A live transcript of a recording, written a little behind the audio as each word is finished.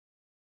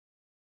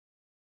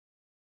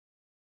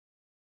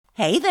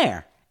Hey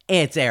there,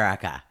 it's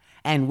Erica,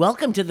 and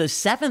welcome to the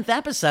 7th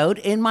episode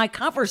in my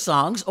cover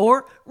songs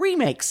or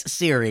remakes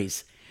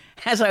series.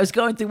 As I was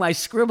going through my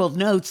scribbled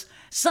notes,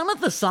 some of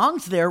the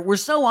songs there were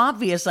so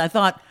obvious I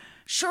thought,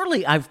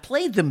 surely I've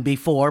played them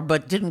before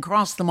but didn't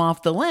cross them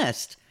off the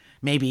list.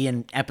 Maybe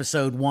in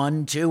episode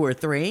 1, 2, or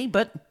 3,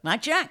 but I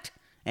checked.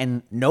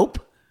 And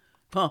nope.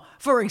 Well,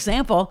 for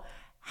example,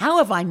 how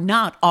have I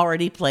not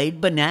already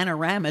played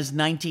Bananarama's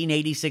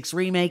 1986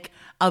 remake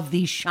of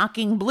the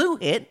shocking blue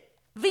hit,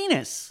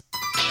 Venus?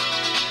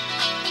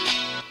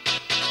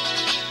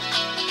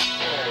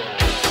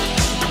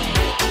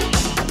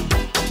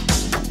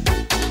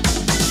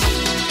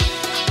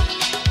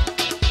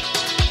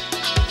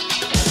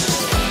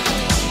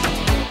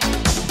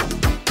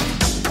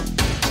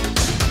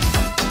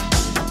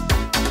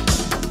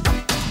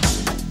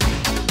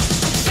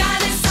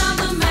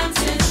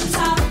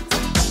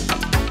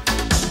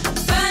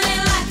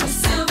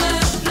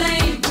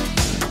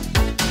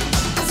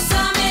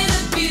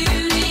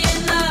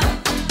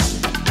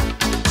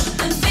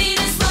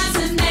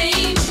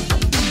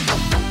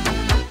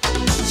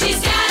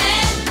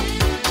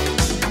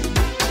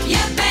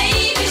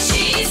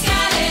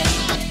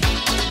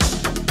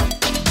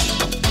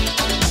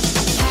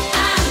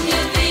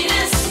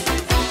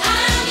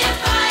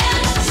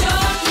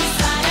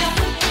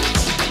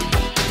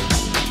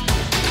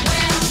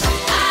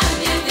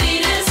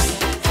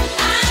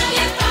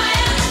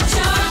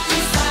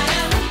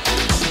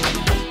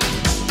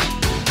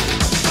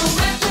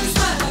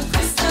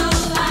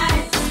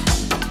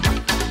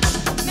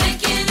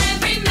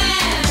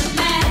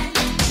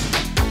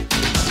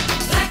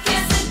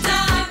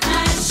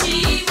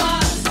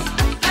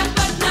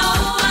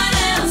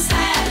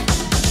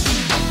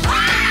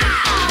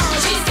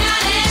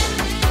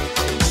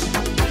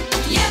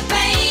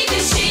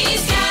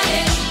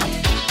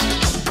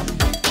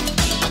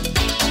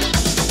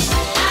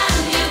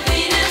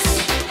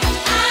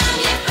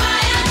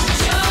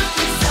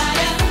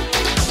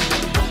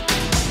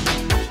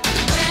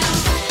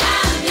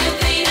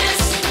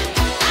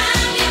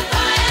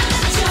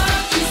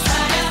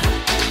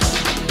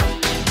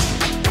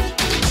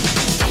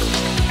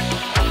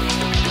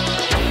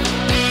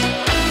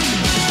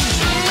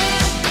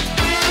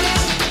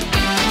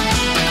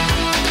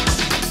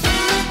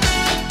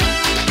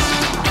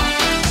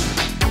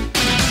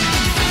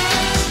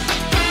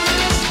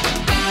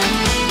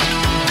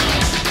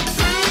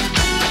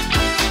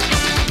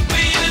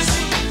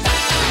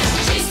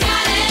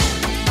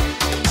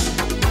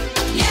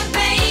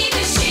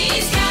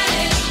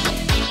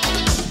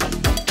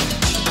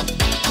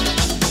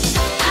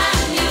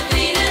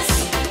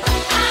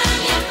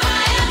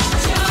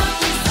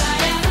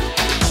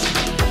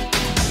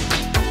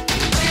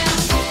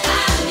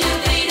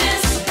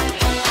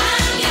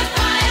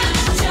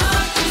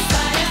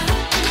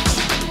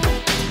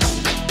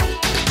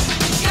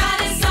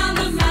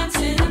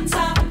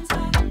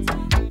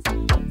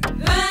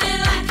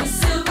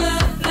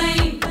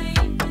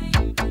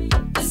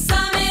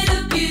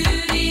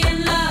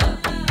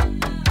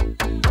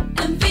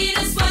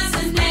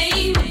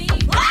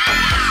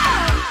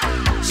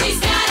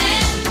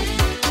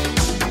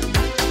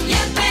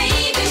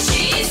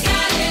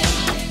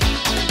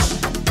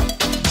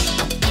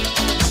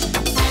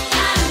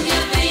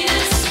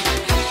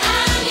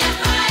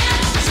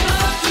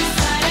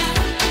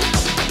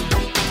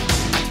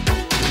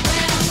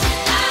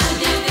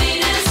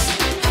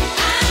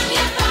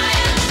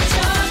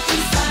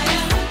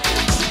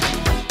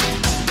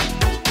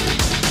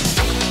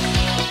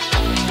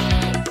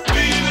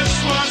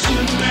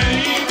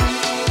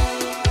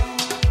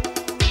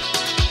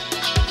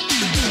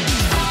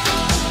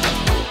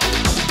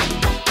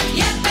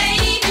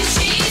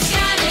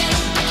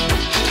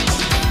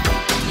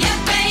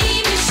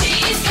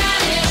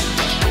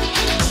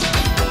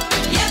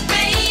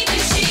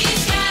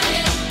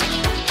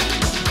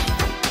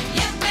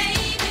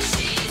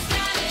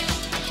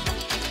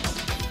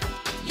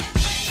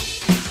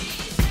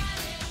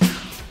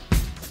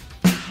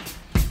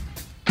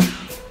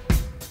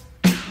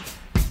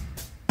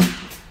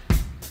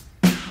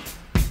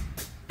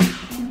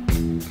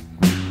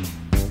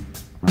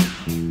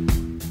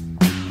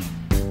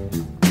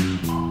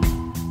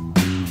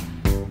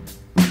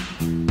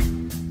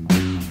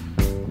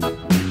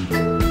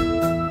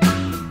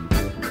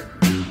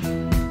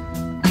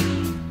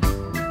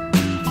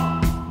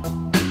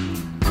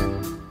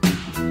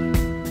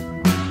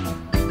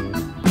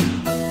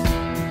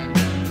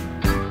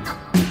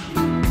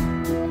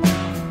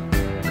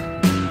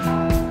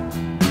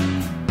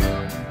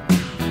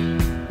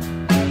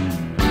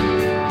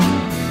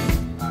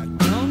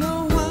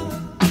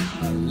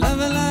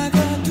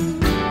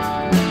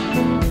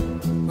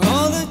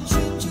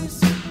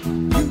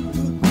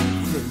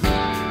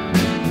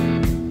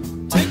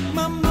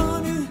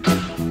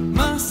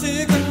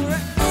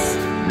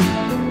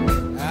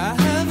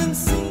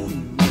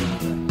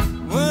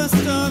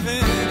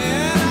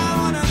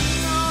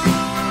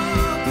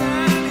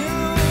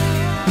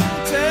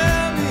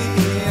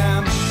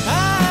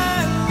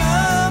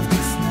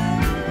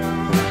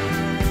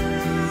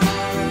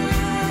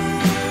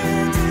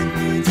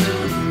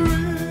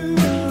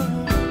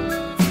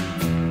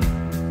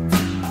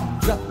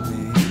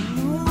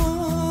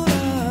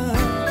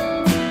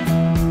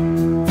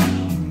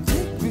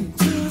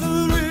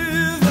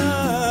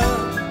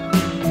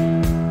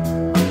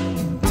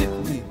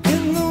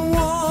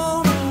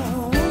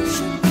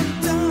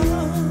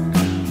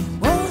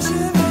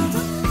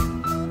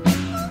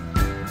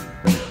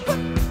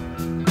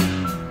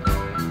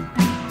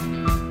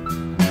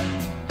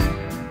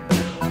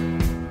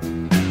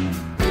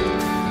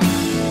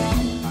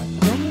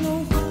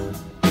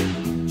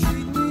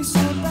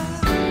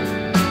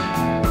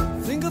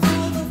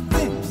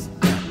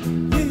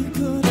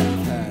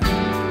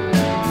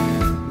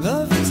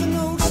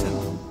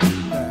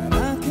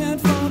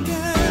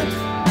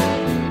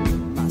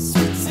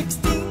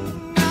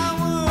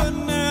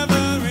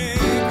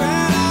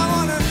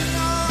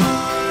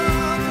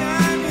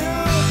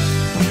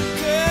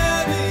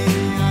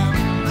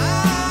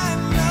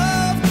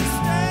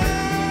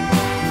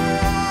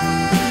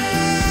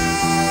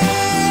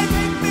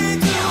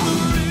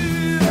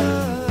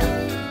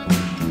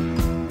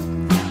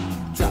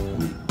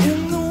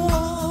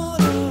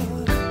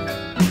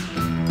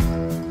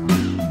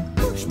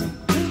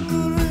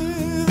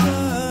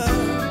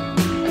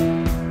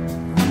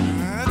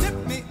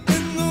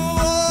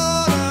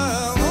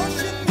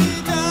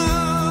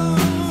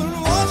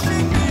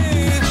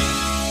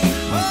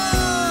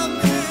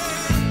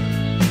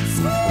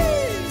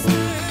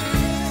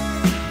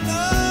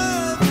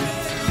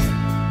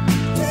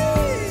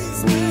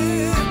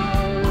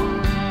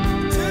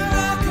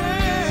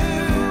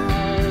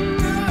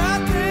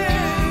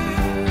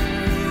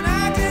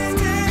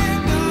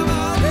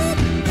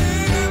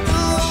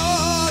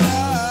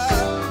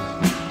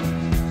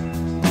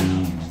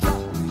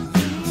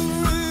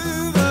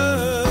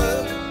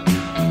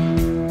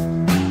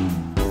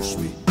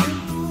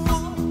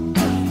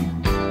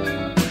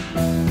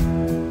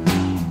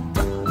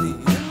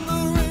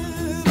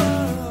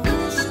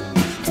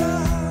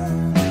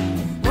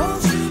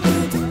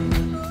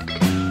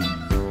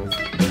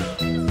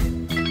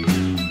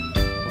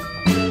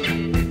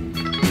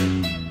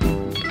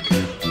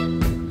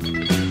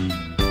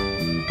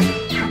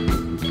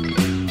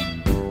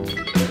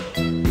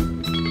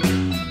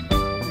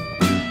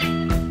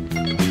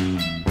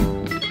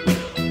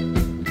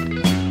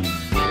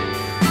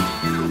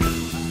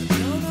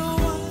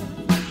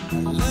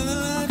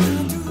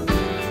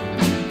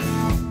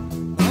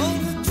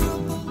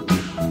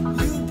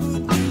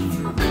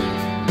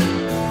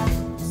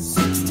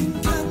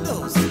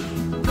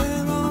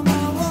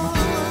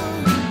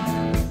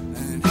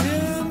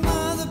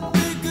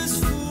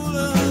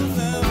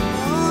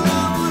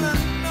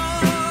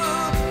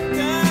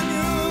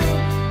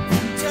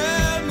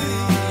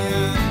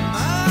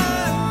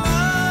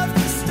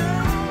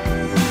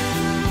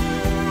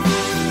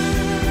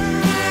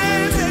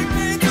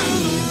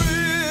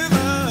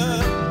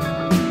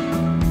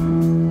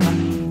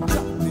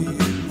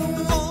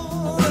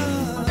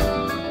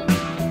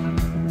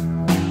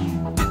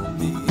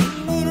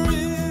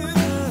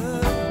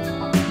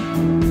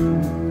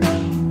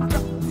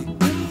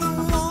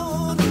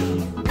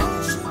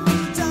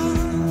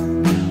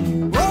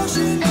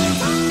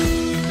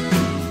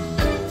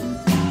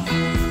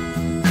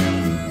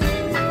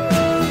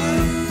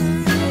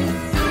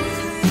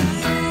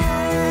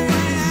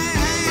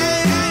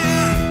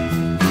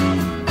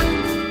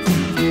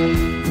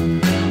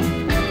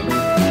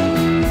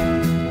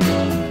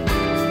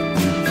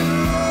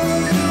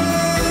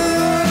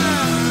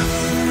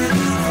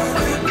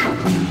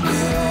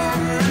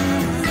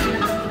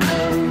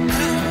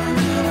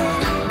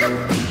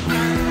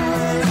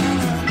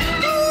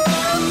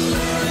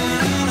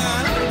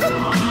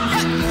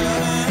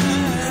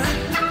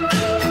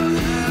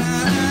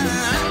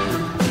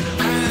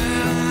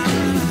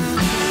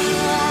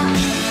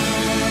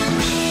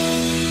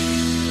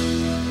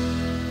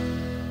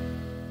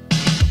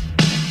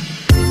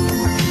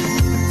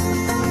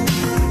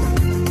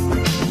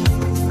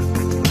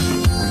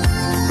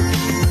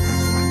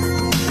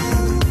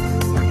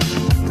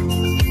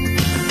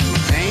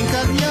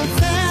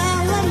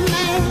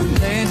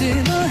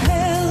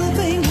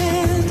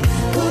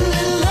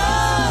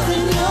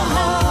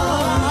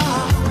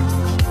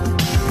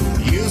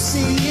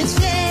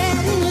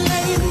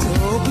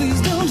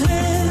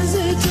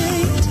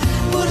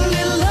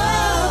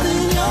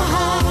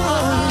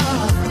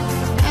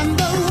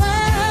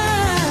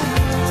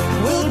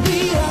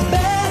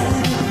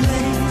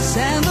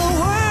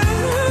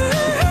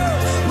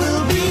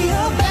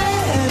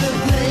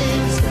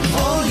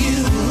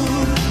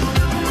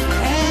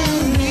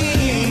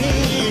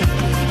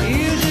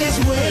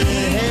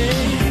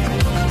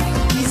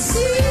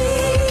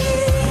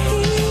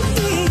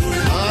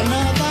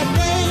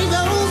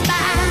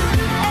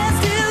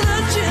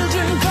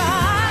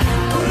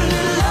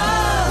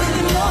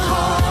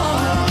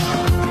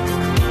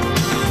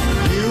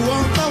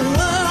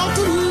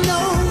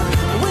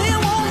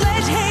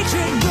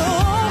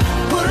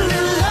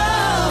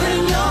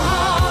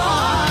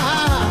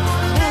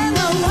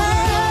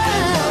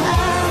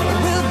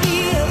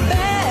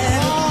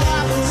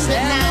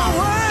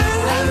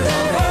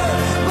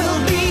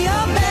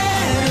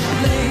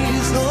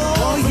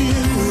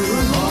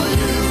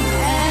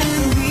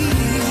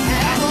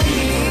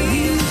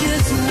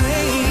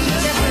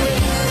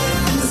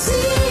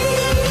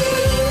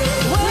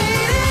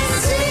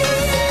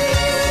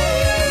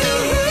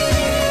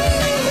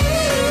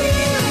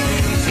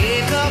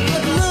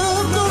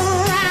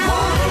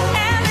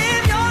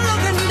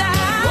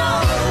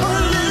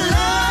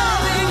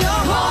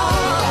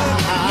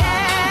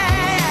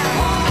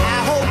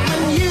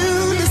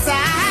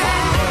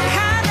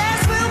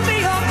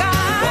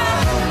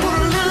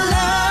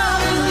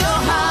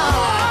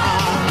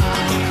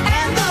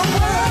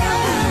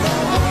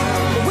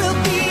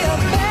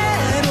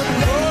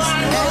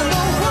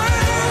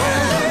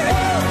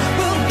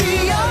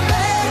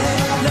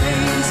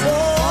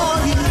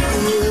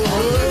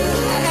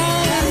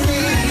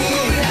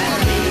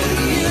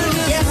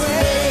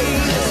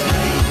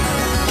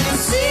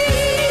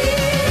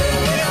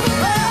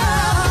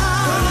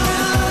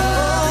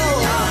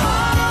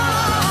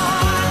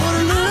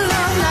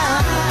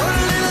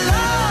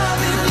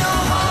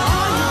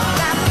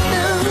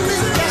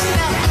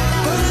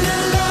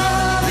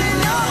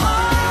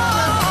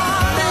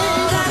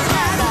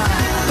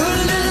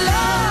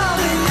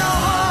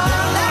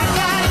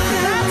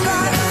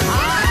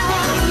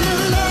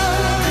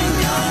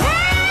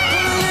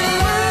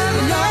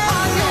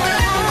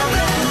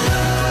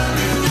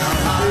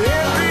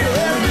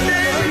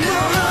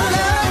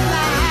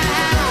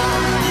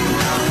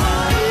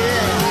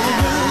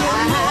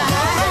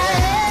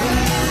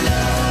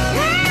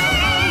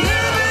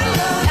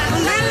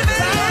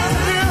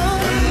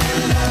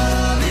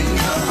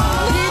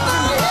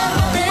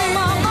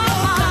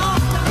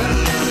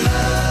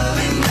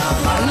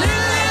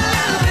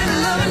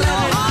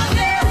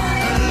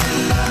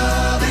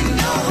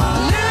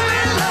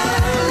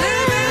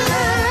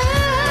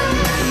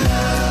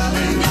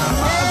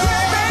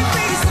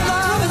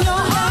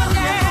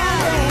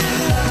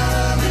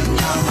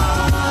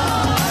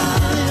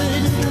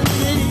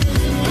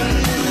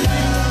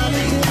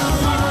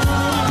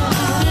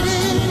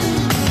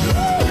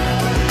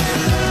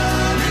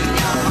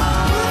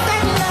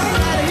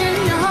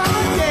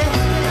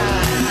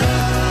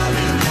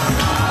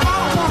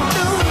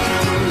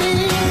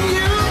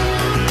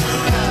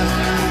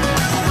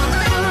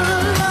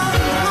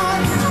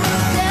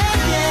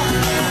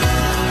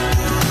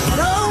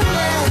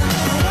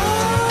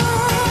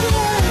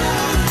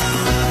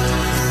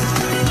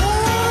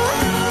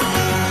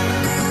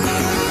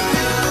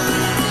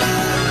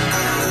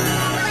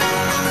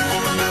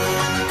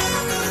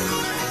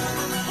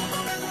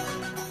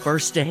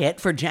 First a hit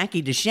for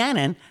Jackie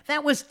DeShannon,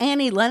 that was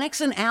Annie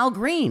Lennox and Al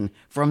Green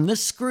from the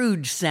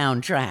Scrooge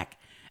soundtrack.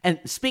 And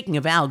speaking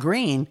of Al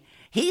Green,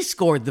 he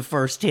scored the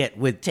first hit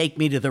with Take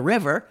Me to the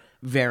River,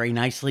 very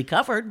nicely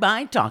covered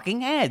by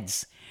Talking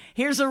Heads.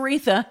 Here's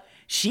Aretha.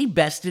 She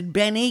bested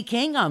Ben E.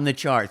 King on the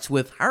charts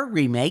with her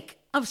remake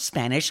of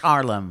Spanish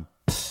Harlem.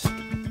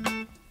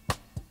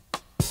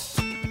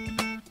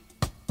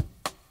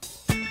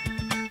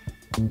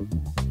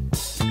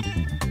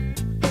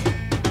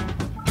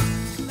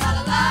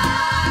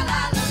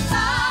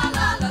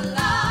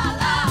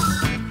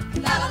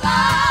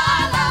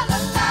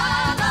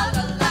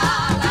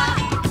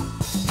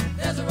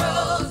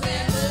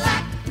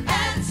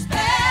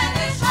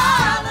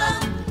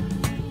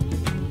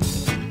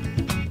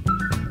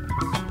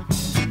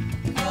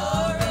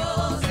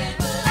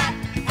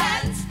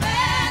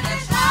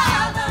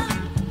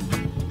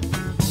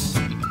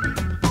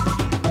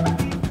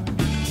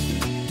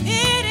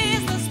 It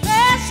is the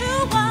special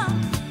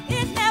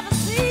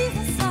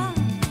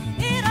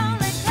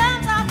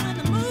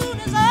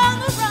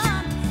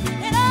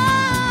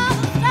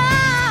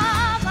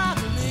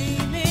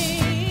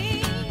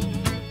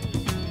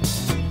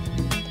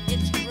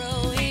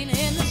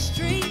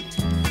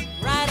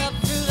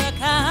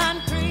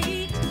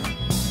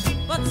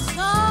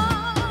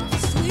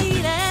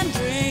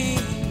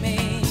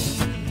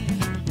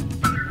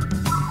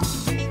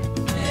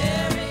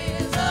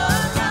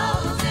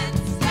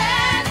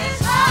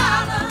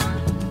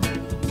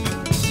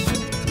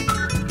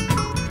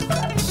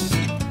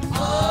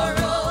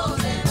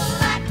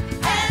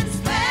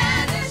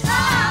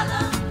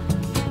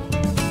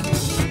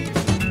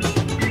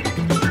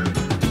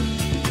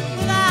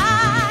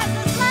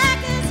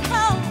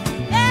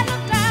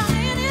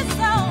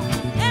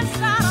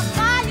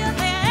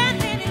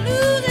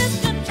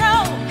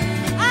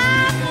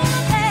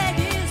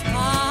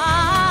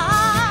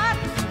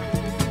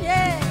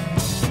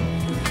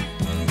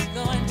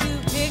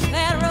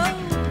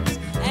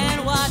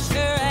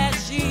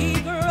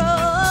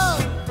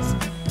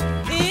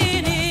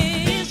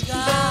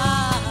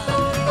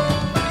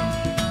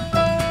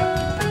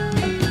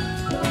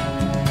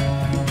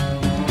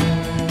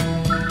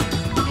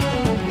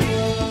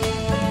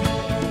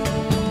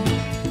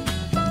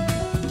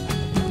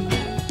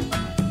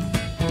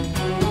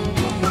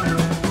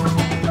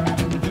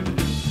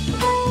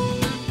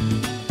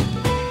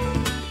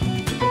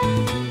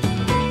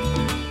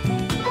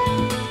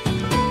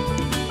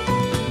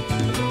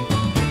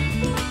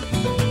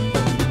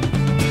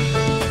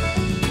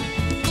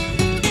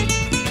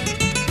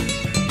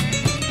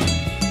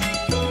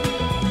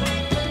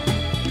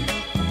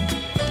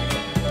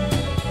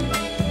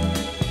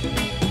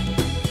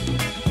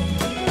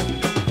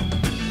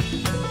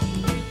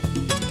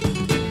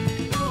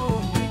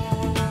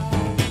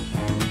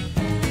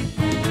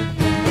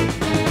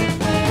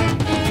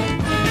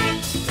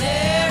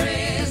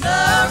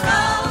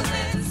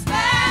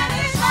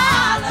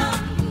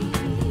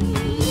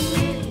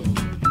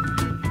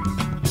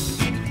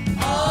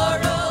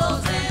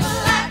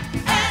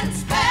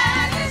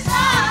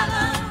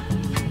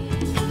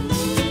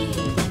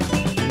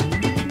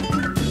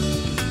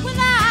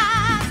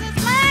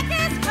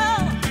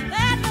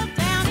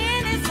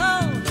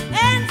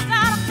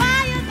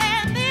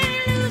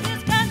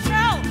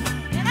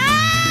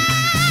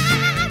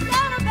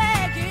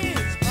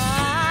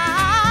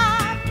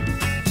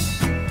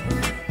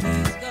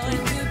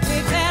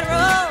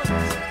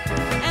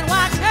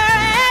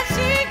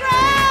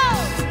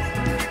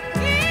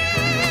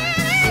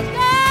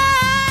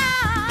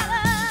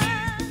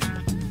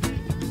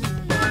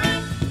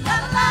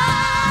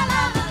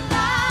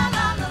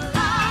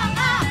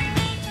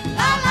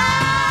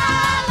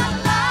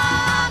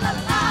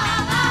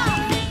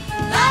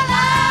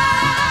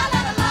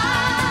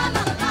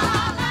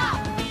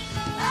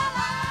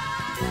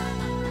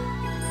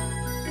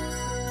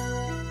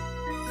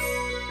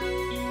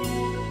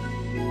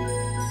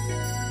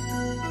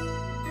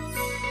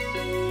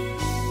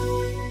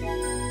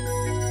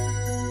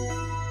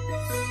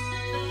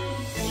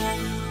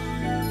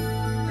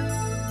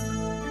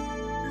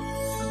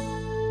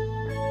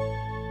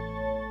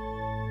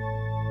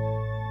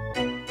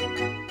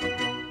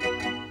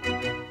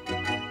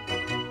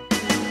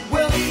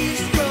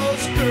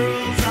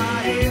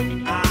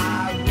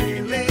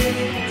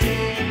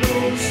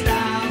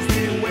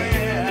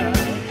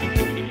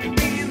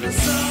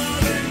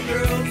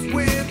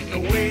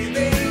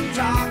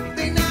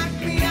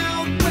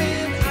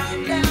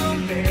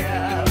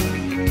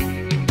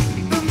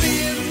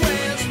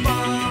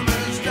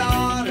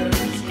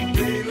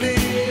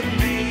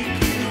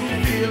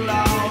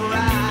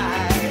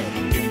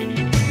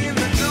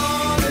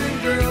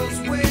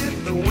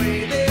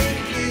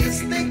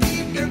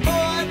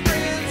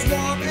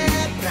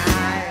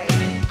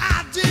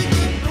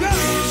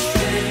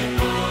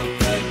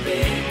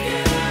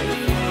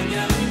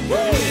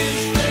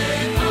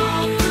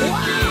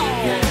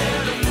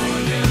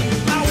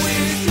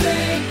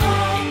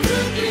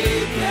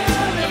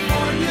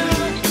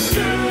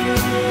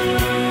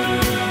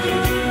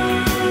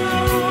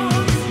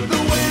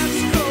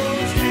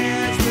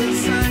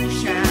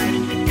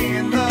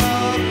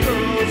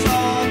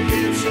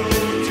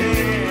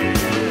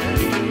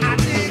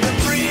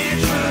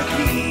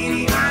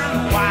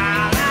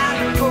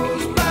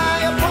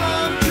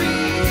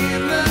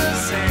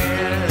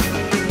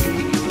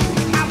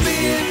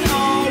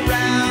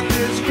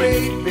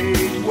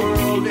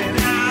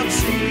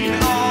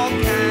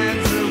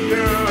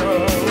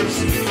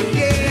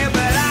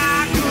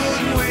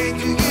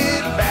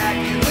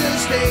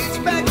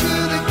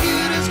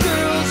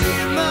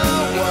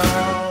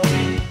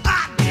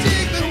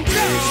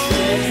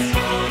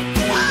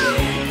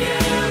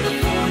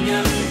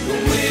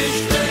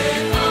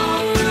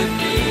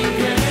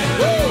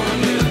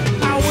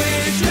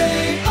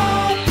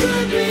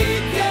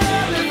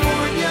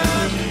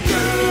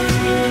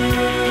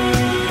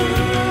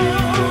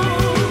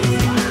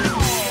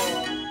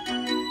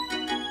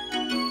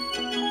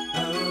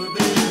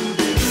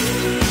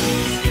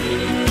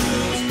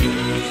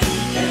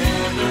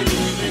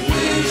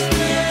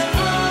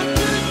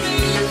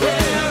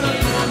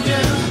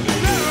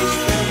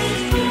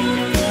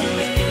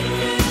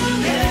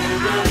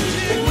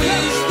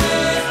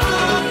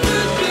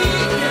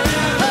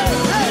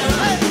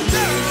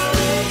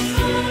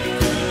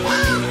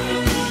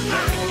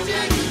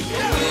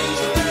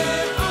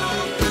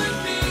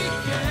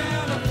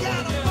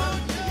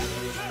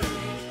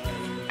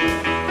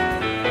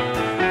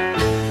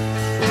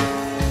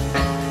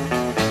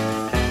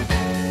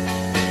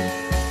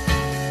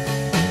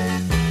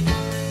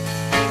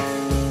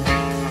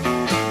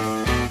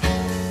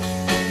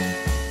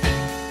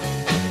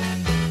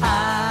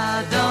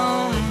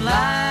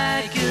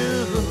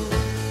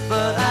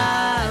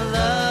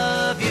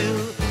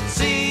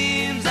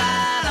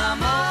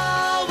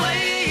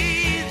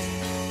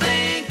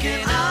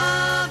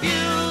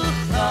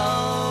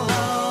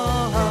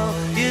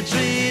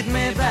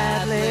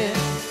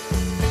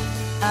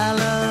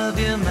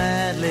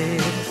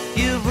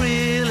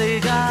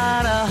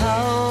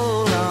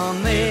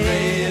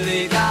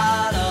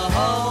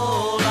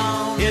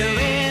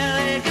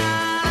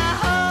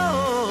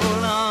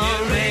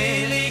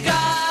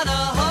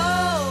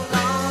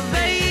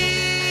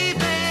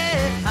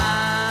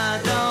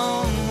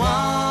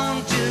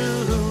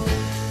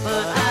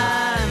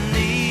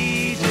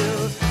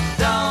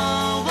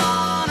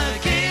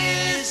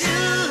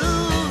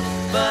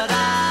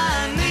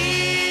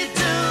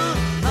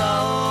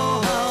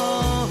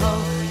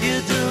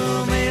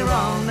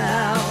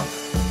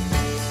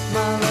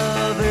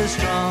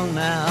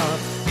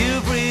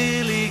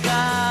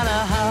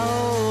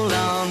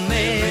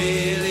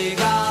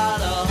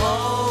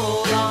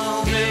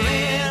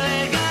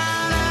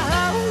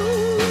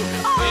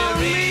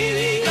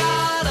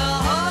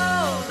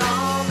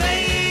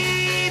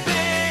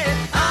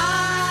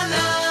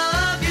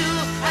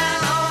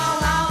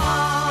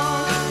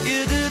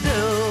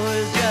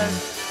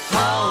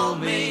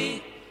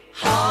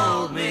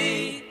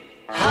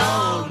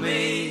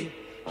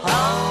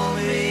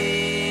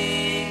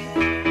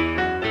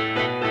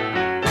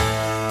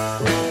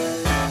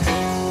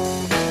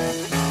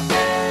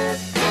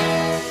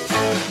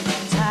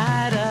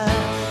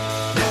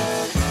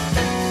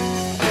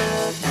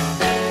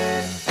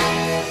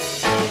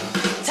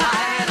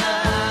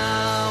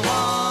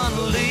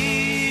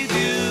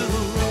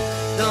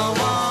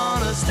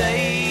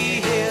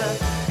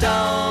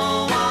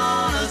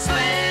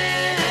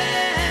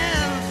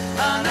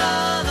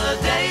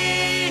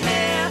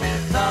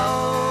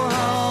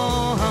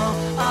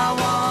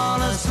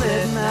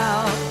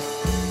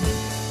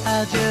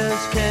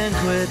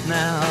it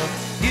now.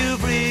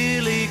 You've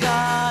really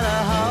got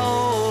a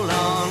hold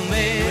on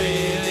me.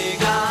 Really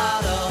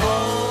got a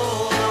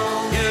hold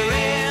on me. You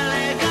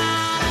really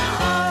got a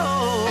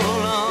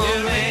hold on me.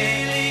 You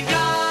really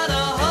got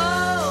a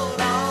hold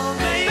on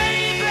me.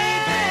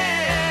 Baby,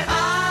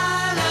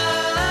 I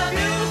love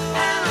you,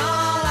 and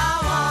all I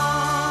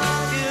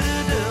want you to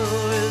do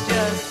is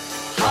just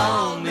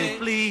hold me,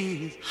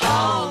 please.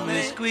 Hold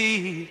me,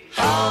 squeeze.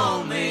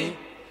 Hold me,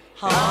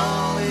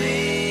 hold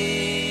me.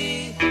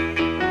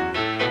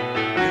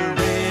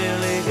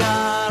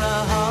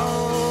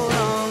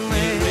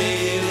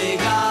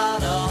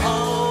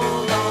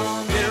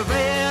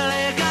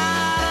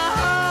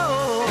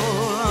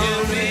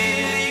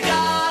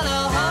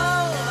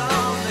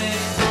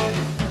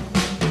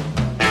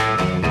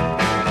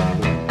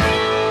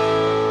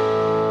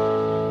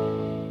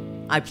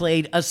 I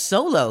played a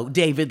solo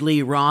David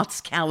Lee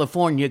Roth's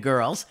California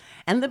Girls,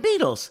 and the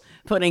Beatles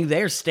putting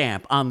their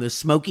stamp on the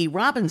Smokey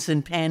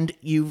Robinson-penned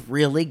You've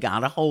Really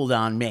Got a Hold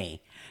on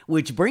Me.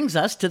 Which brings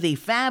us to the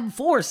Fab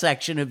Four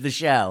section of the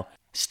show.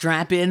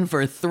 Strap in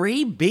for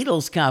 3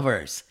 Beatles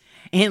covers.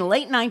 In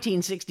late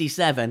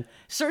 1967,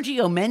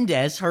 Sergio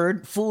Mendes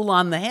heard Fool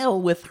on the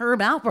Hill with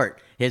Herb Alpert,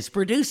 his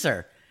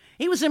producer.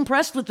 He was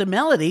impressed with the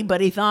melody, but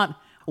he thought,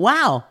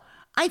 wow,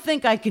 I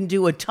think I can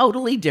do a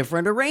totally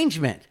different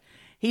arrangement.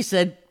 He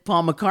said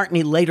Paul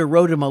McCartney later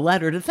wrote him a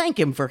letter to thank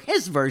him for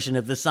his version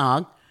of the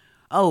song.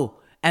 Oh,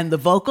 and the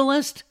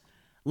vocalist?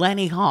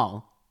 Lenny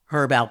Hall,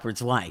 Herb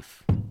Alpert's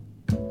wife.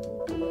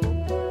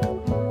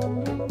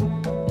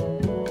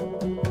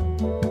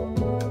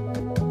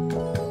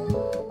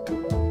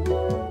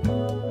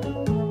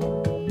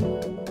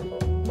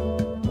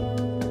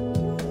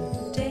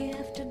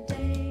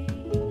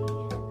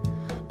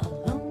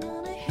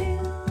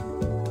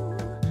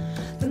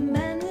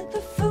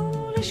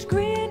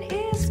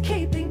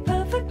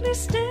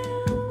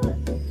 Still,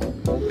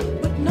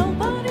 but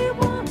nobody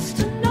wants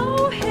to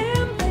know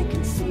him. They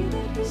can see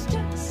that he's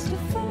just a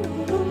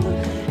fool,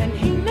 and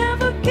he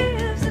never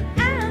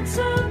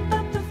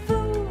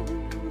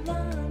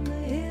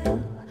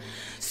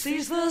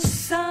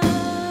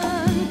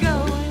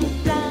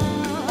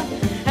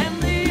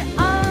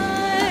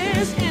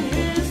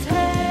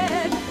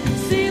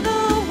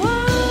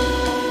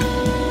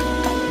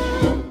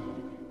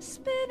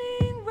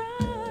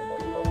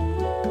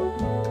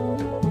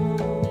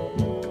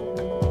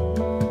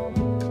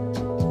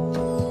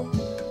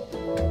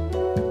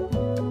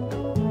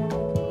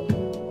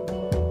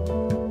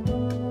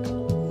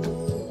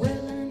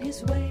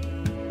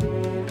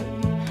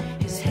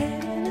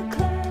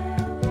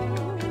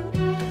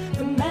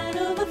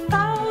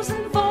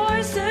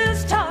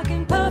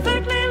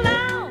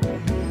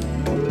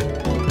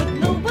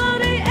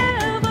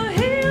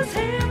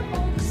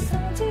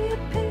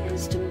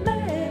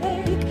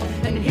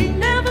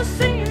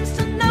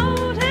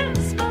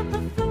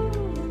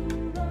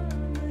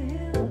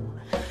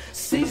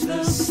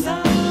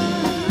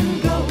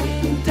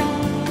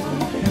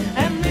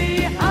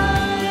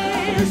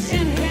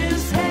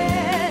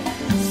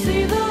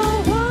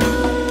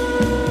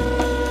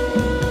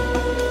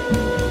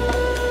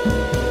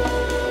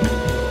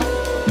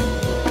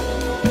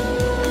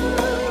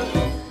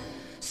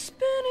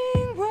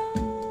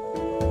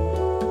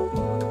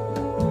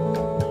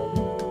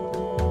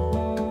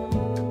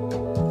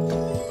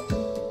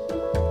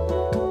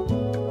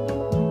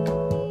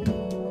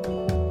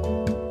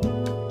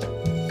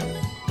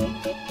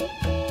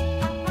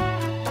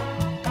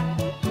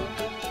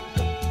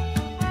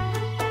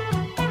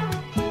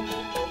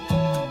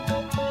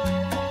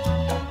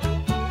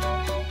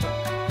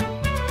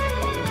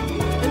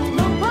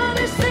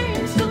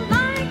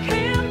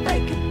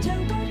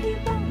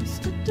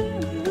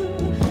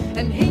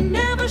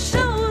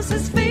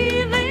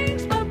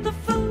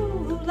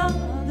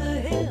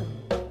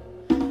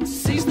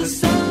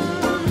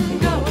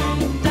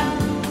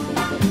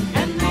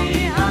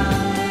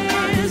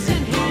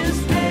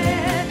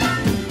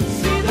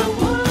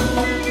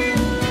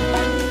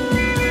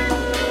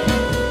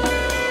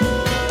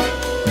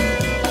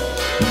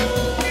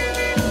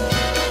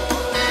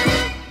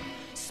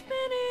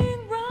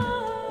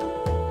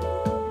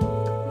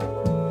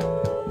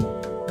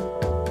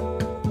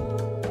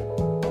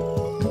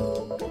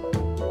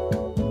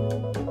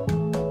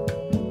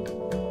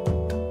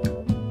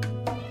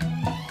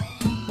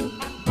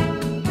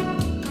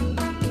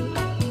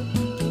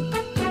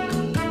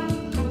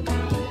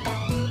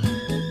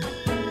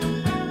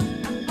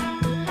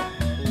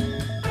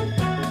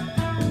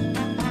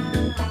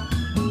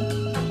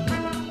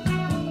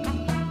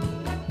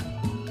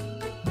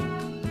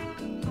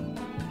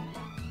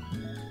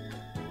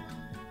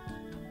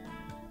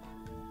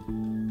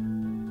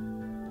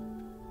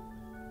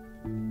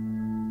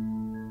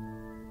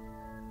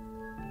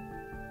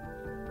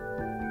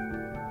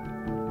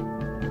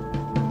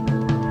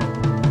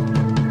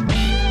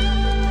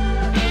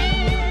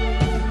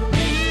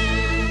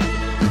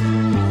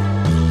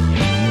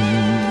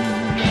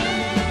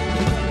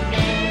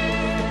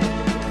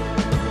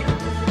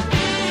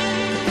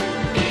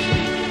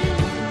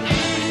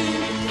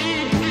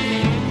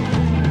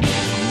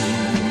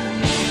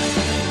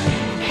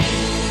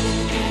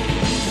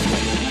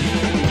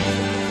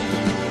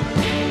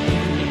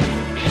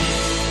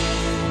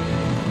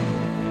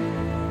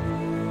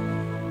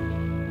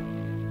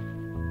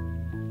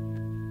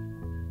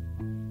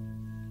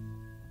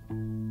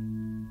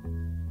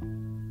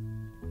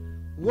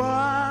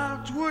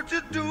What would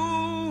you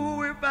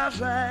do if I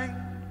sang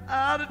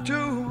out of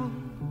tune?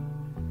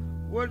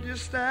 Would you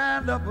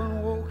stand up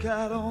and walk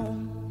out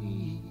on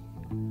me?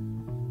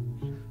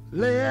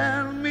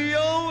 Lend me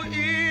your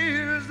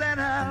ears and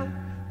I'll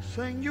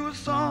sing you a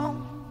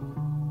song.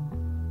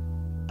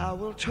 I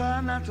will try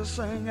not to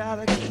sing out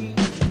of key.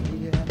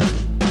 Yeah.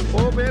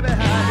 Oh, baby,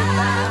 how you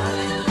like?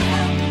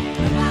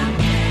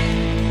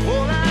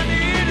 All I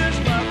need is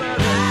my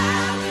brother.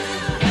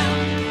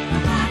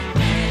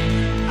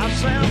 I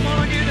say I'm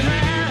gonna get high.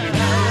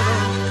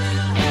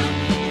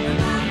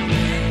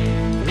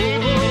 Oh,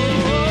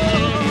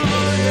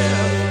 yeah.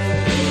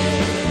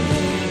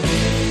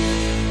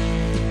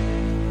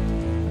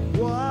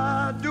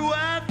 What do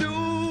I do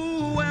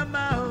when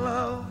my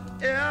love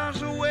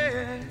is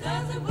away?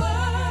 Does it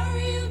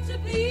worry you to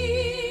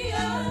be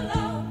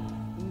alone?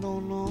 No,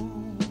 no.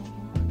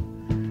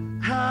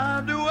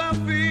 How do I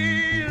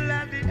feel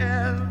at the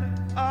end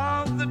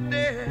of the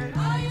day?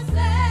 Are you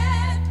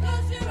sad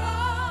 'cause you're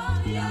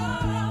on your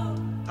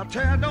own? I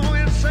tell you, don't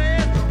even say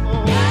it no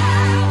more.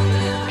 How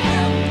will you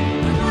help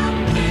when I'm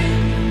free?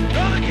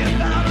 Gonna get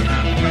down and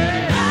I'm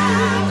afraid. How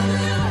will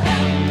you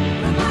help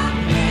when I'm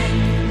free?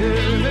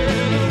 Yeah,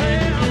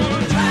 I'm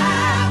gonna try.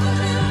 How will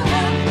you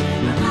help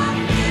when I'm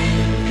free?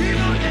 Keep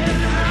on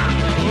getting high.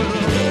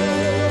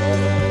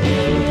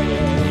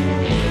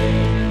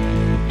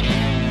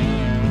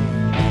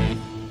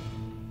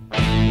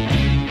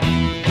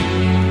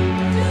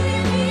 Do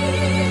you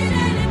need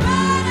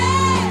anybody?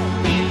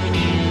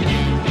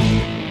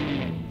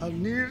 I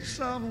need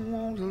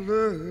someone to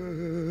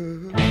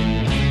love.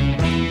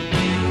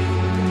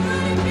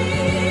 Could it be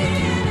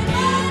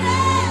anybody?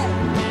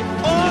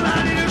 All I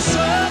need is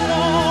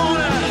someone.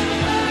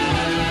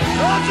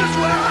 Not just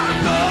where I'm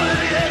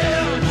going,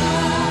 yeah.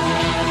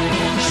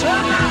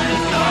 Somebody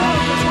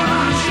knows just what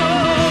I'm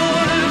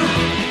showing.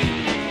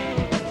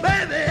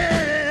 Baby,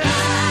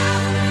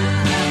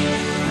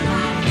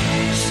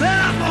 said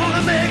I'm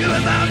gonna make it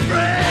with my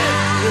friend.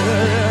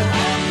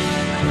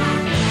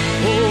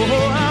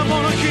 Oh, I'm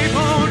gonna keep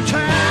on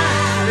trying.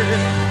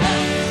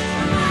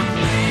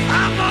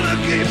 I'm gonna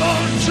keep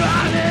on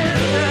trying.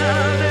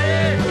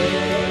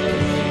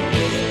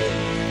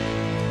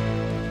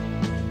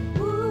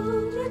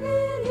 Would you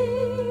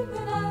believe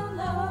in our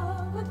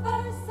love at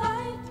first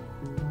sight?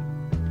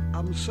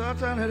 I'm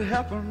certain it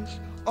happens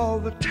all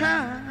the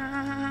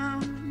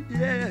time,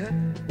 yeah.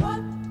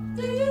 What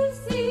do you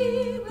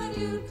see when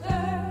you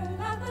turn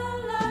out the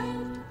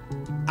light?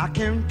 I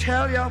can't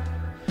tell you,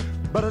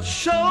 but it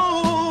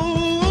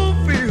sure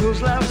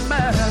feels like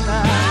madness.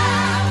 How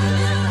will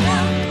you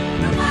help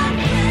when I'm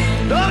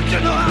free? Don't you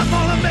know I'm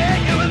gonna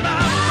make it with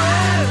my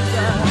friends?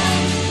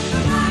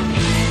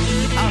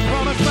 I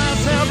promised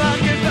myself I'd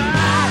get by.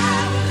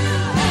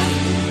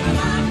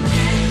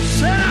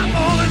 Said I'm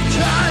gonna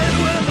try it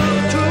with them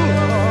too.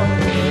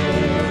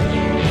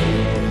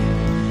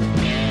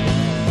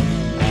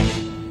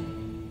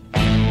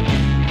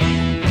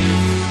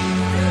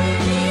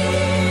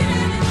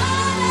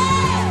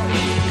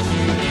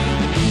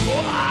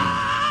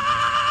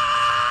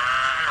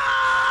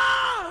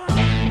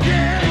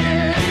 Yeah,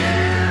 yeah,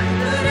 yeah.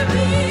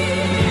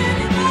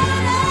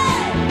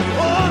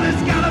 Oh,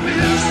 there's gotta be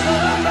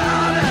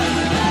somebody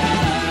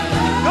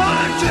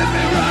gonna tip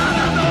me right,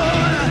 I know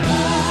it.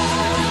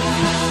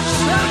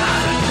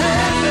 Somebody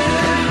take me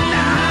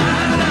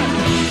tonight.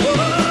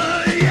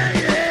 Oh, yeah,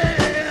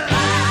 yeah.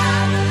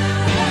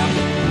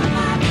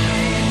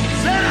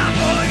 Said I'm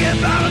gonna get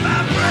by with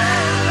my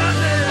friends, I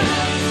did.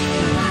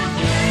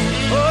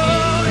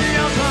 Oh,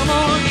 yes, I'm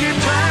gonna keep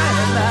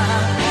trying now.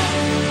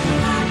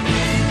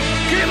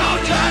 Keep on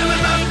trying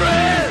with my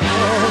friends.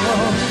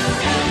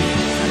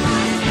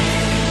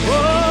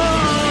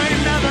 Oh,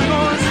 ain't nothing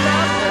gonna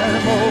stop me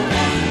anymore.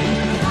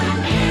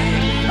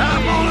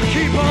 I'm gonna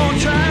keep on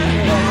trying.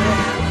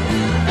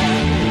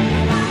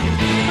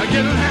 I'm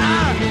getting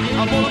high.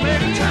 I'm gonna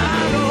make it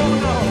time. Oh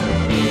no.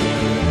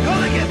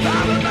 Gonna get by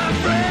with my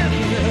friends.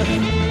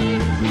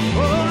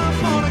 Oh, I'm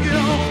gonna get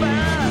on by.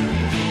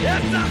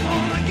 Yes, I'm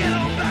gonna get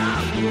on by.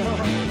 I'm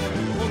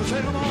gonna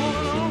take them all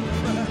along.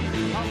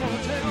 I'm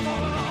gonna take them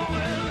all along.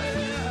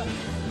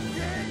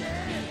 Yeah,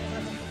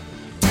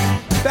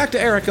 yeah. Back to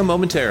Erica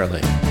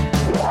momentarily.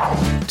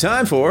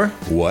 Time for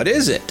What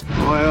Is It?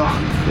 Well,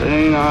 it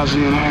ain't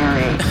Ozzy and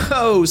Harriet.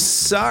 Oh,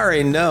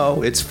 sorry,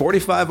 no. It's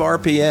 45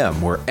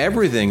 RPM, where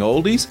everything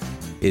oldies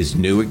is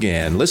new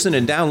again. Listen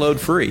and download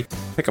free.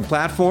 Pick a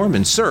platform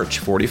and search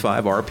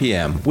 45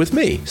 RPM with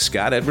me,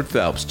 Scott Edward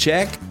Phelps.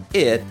 Check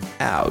it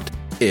out.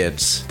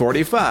 It's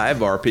 45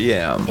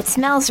 RPM. It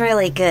smells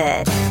really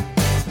good.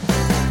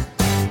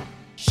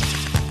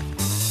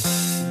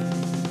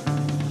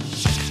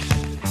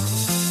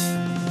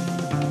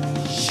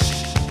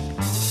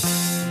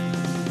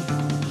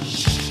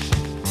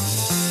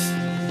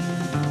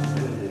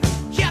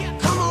 Yeah,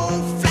 come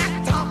on,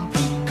 flat top,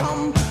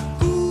 come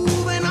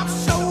grooving up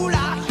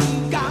solar.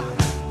 He got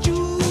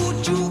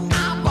juju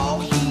eyeball,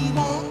 he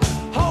won't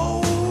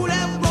hold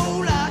that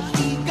roller.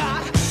 He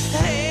got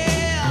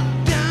hair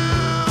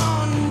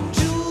down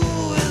to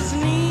his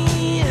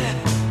knee.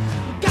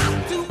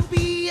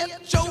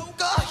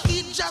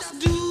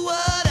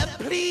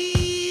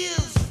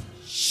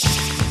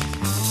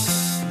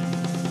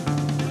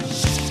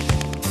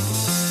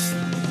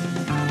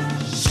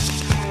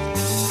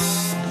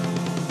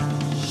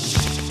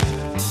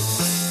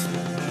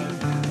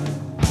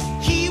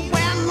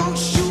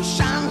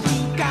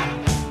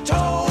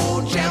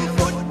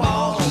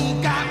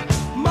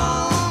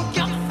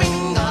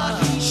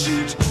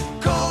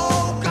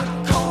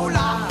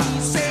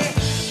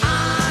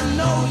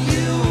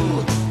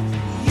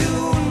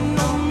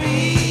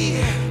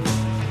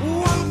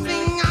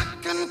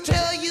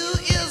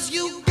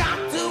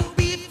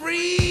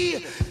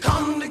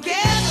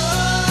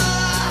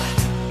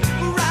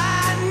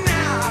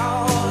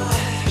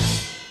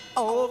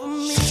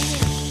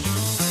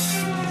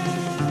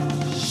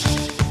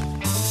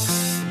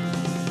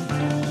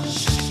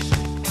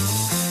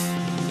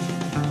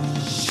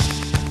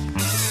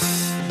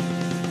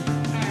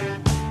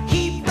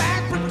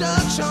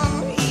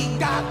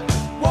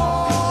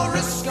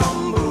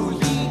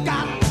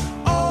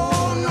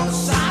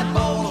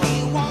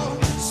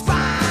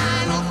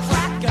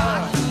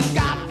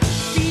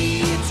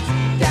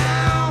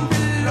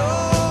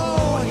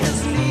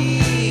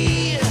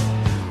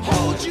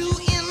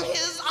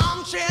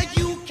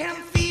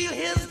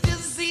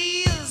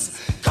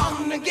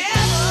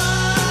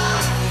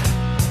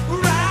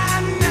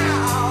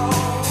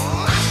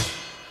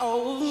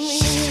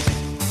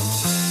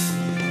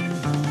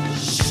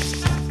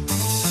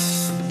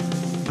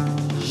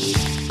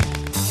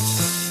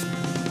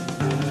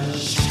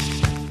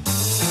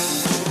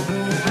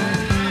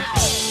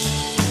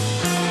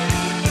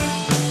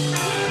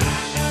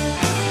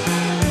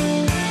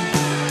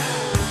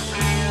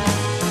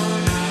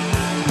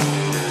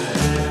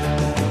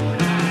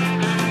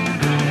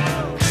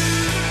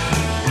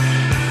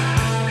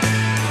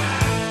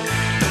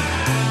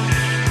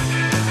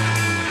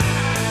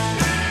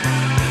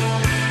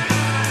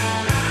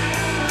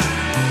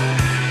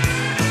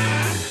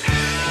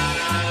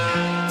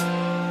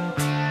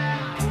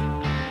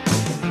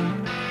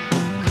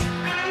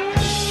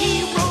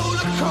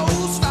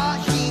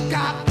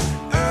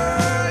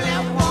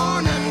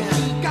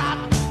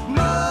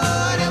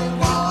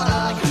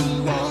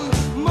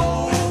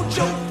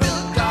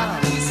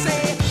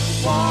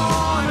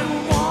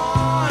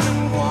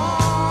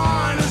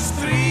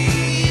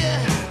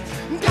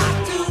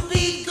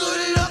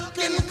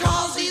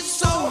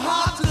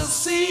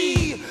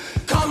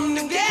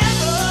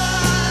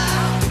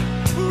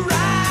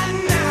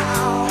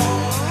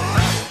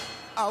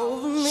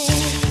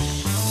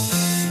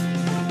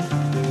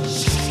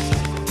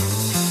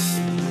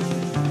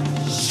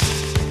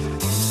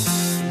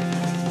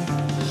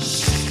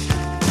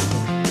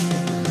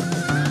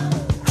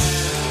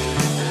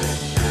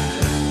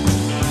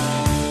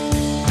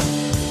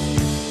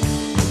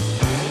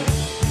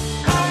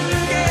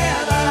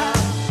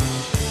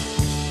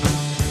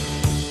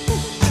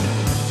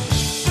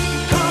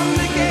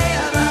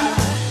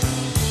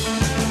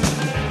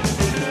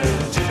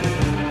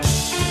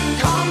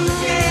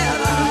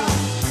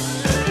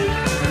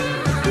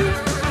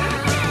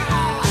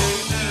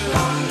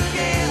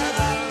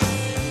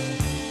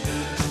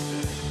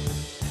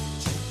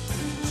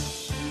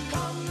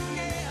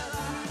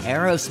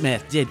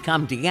 Aerosmith did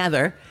come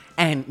together,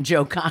 and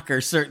Joe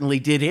Cocker certainly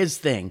did his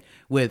thing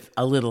with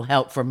a little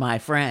help from my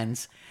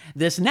friends.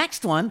 This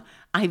next one,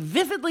 I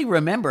vividly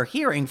remember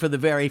hearing for the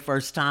very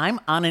first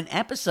time on an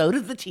episode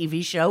of the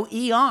TV show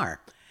ER.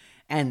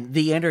 And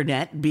the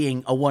internet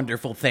being a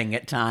wonderful thing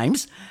at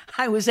times,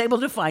 I was able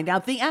to find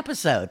out the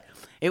episode.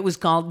 It was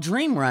called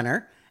Dream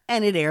Runner,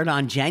 and it aired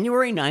on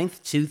January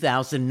 9th,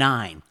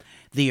 2009.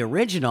 The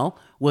original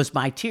was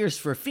by Tears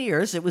for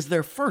Fears. It was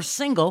their first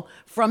single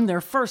from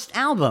their first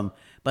album,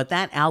 but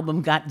that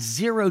album got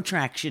zero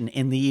traction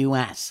in the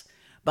US.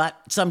 But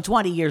some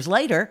 20 years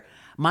later,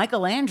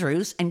 Michael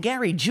Andrews and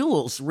Gary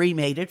Jules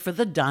remade it for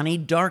the Donnie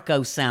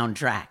Darko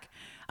soundtrack.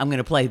 I'm going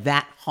to play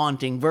that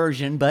haunting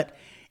version, but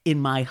in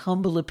my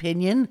humble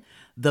opinion,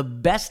 the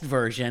best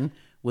version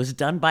was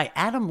done by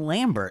Adam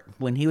Lambert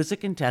when he was a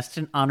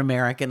contestant on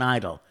American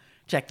Idol.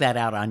 Check that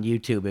out on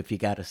YouTube if you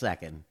got a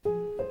second.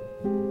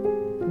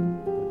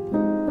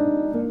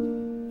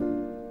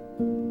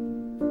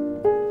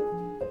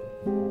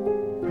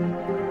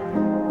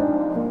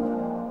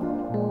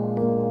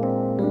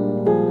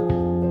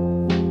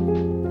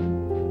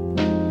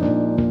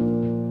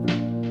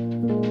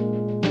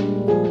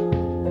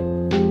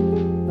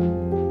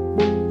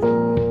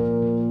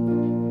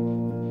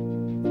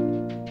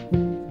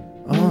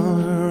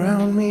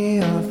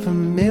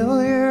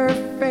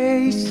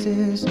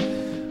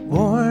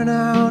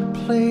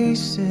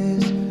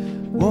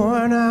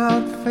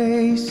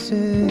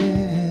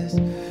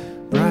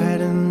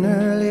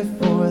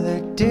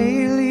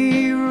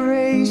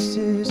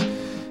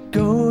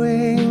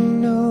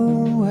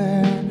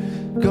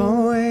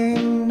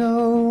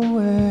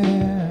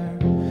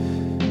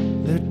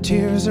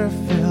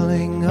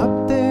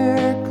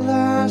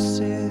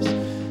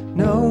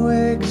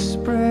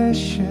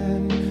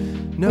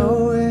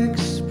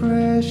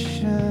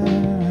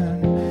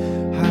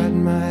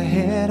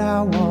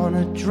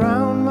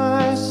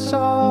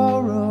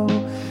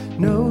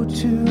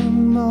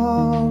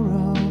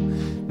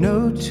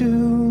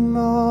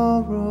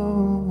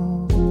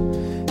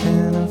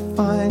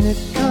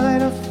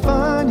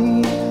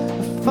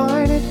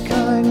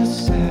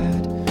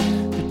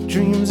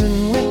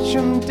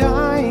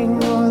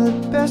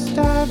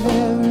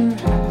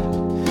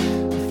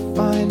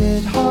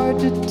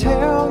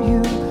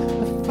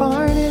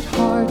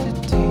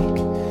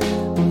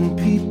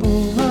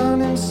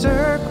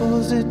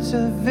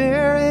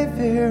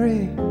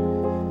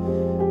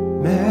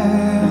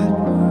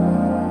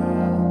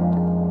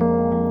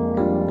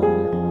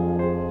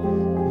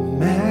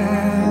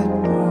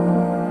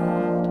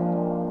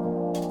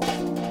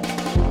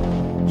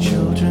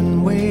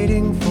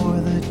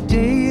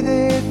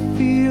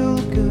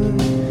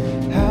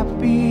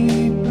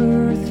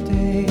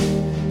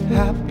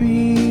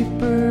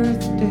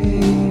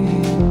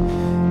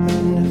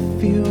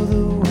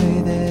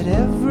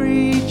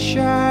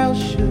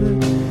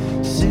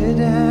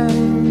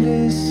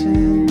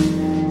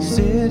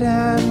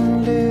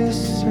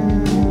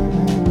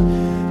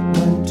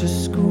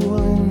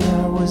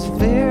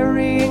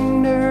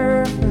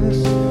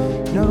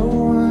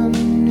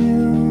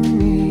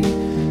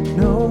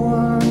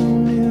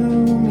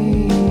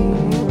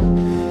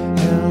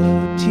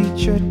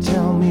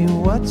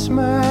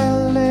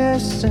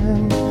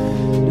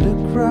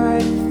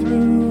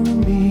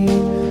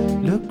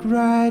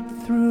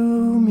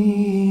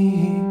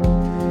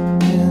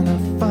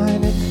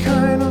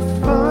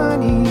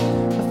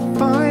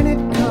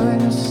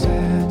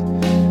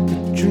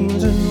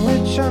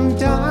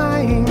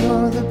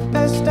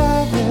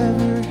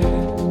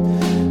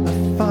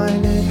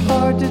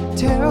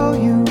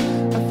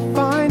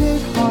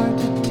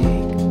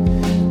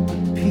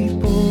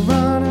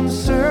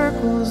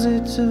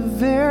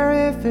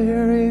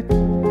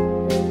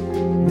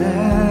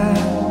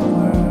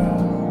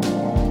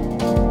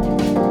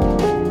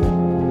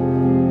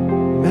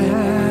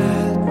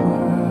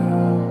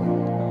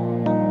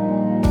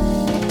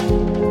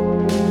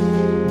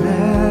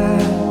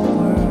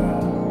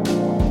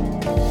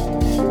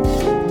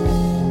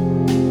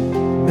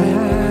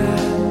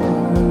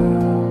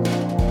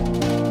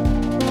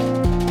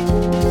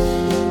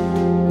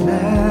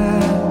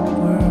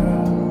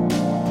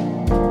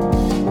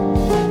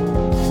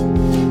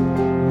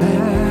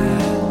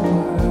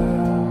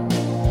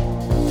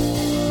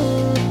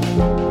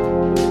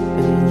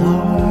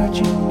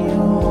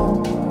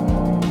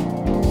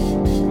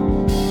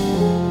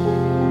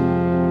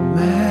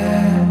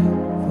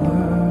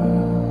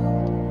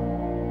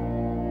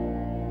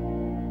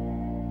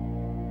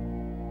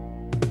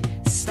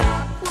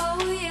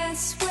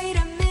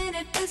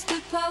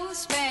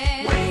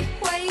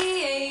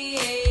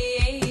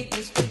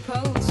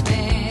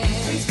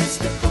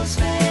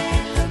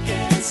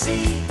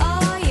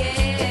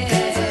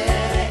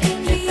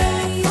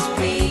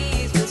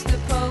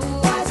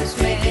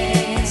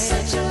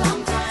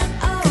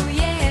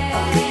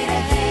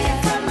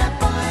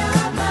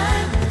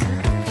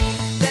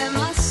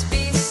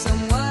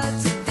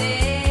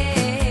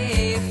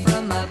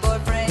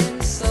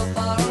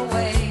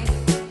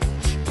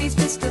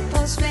 Mr.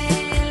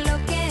 Postman,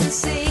 look and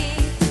see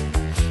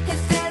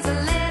if there's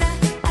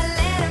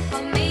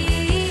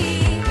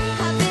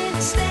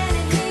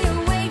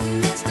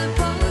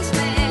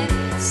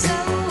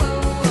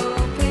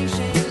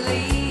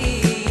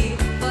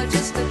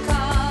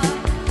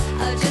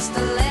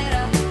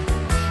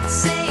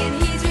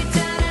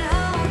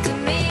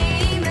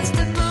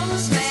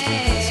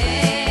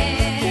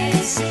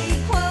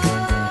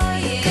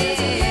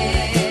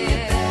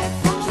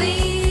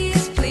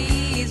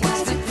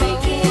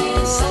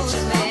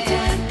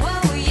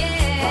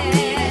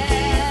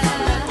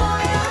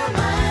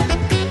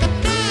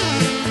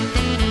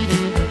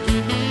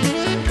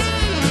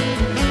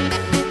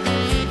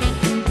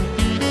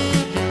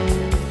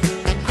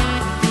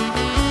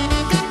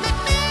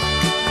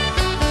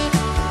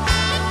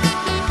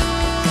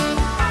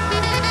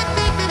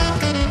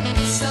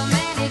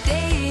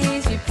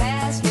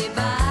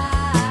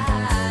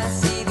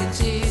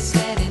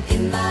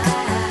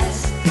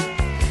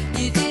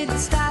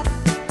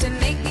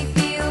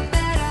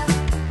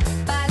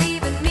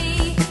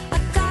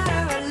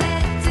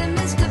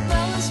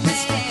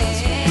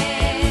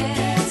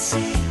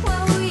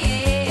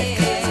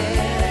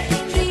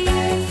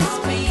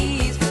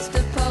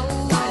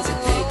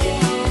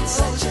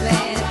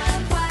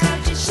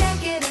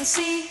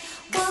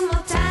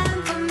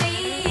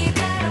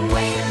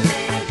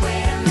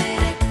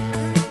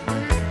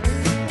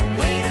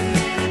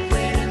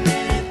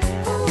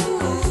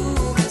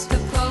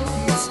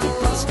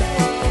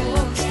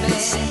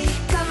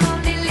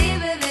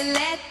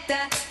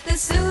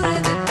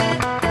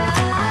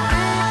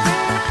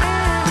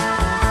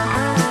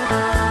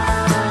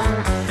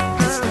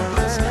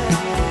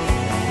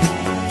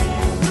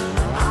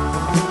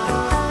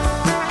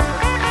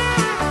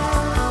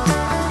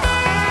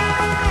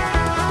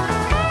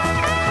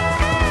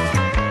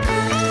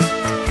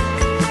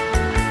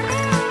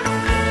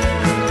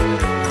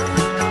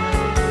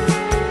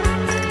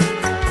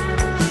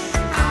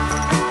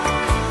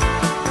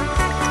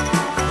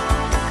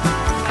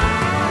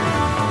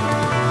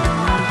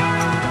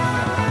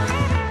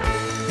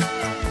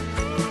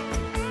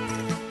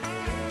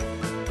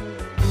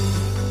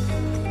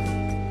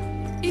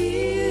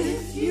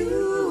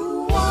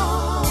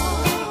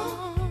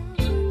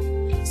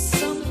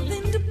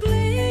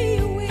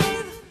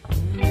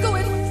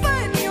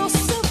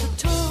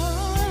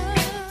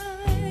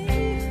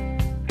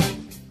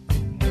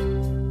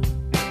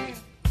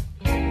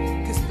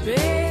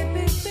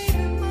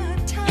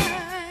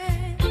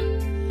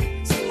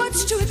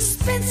much too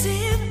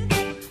expensive.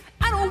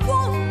 I don't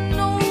want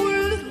no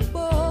little boy.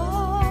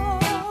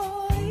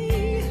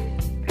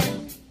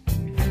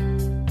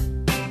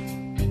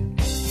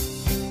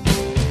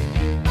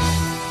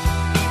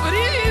 But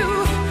if you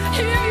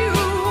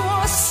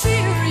are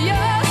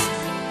serious,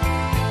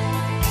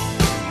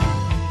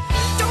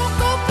 don't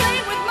go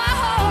playing with my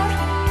heart.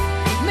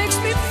 Makes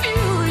me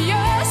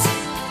furious.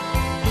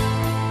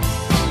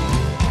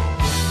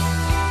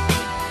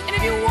 And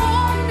if you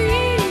want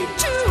me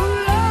to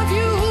love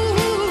you,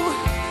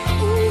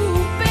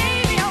 ooh,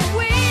 baby, I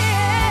will.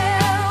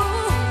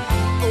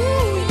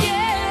 Ooh,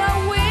 yeah, I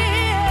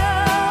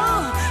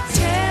will.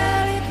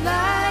 Tell it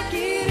like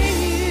it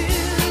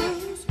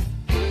is.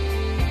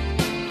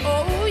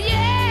 Oh,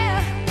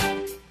 yeah.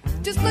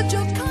 Just let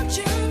your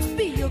conscience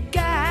be your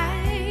guide.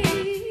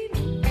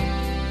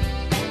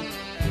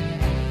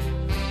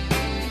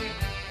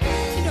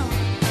 You know,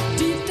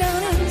 deep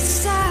down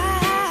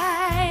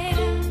inside,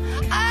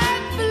 I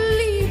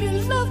believe you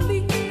love me.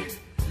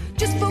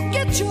 Just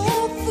forget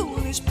your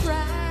foolish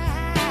pride.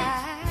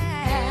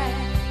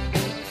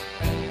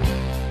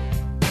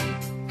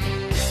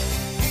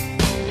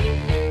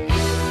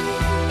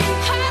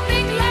 I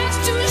think life's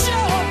too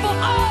short for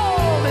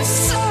all this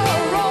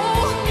sorrow.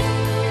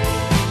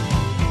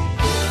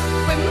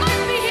 We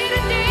might be here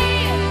today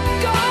and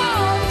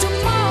gone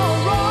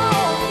tomorrow.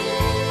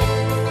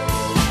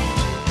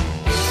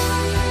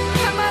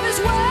 I might as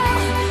well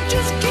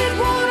just get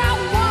what I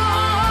want.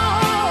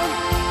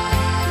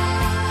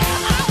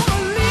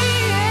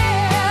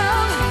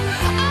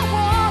 I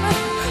wanna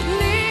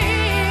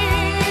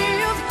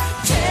live.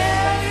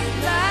 Tell it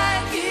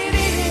like it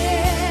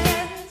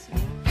is.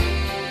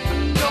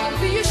 Don't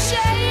be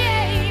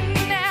ashamed.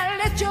 Now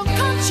let your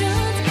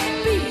conscience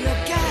be your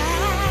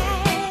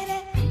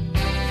guide.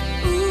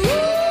 Ooh,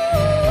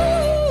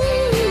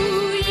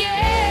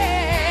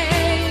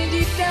 yeah,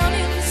 deep down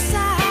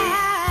inside,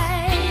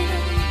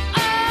 I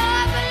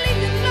believe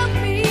you love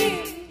me.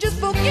 Just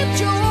forget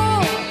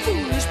your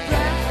foolish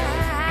pride.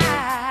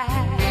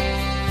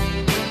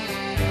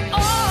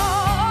 Oh,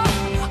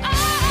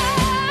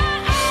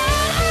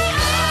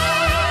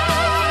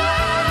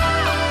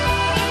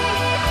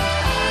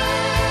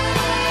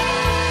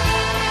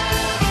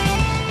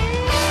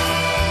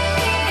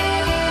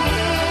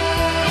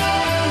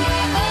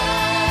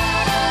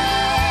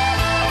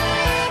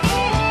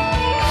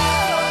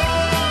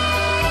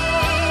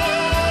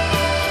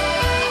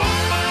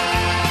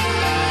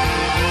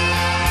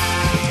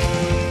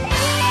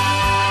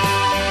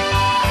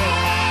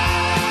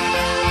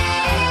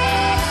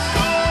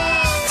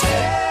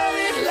 tell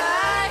it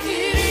like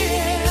it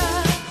is.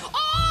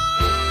 Oh,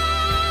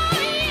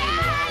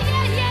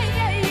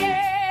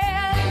 yeah.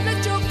 Let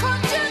your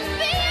conscience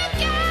be your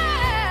guide.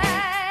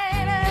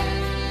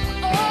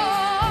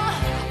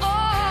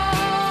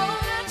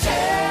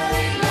 Tell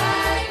it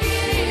like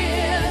it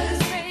is,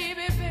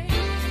 baby.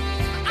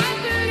 I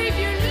believe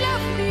you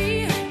love me.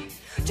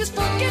 Just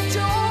forget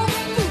your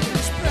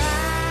foolish pride.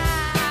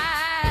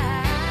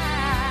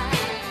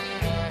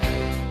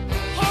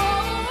 Oh,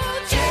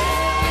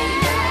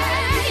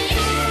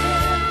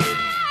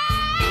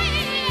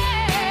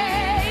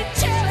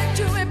 tell it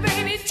to me,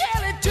 baby,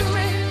 tell it to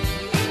me.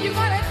 You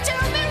gotta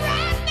tell me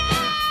right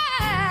now.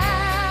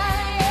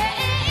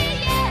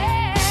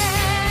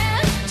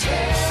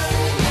 Tell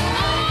it like it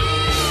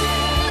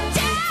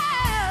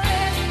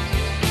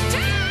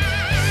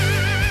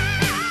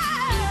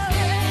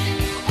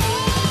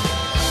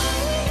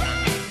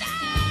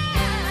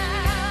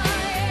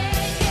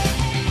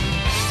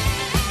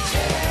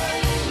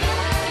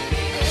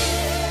is.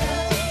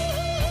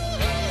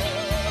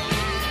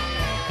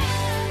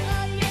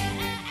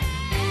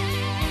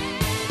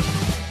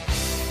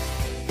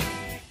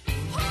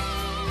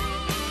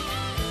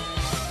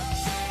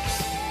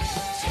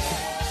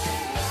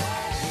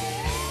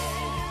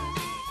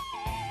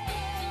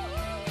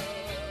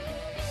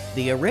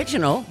 The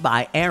original,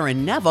 by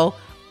Aaron Neville,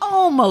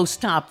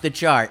 almost topped the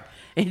chart.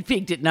 It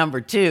peaked at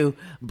number 2,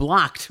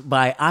 blocked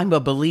by I'm a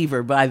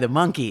Believer by the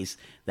Monkees.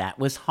 That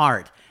was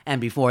Heart.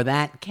 And before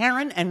that,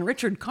 Karen and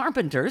Richard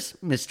Carpenter's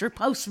Mr.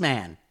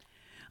 Postman.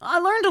 I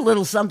learned a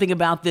little something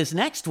about this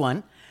next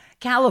one.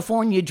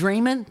 California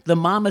Dreamin', the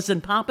Mamas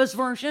and Papas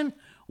version,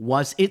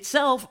 was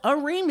itself a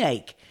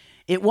remake.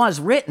 It was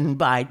written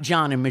by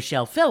John and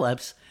Michelle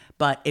Phillips,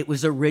 but it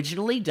was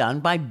originally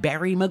done by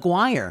Barry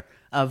Maguire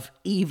of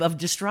Eve of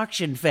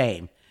Destruction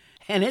fame.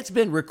 And it's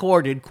been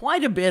recorded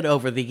quite a bit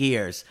over the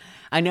years.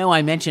 I know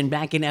I mentioned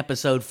back in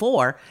episode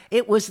 4,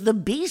 it was the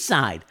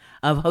B-side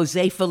of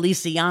Jose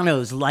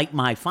Feliciano's Light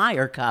My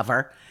Fire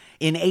cover.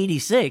 In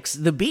 '86,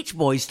 the Beach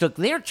Boys took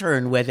their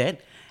turn with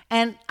it,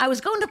 and I was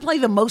going to play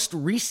the most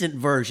recent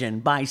version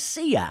by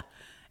Sia.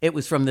 It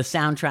was from the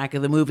soundtrack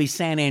of the movie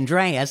San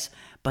Andreas,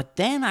 but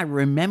then I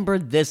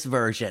remembered this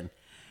version.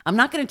 I'm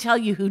not going to tell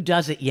you who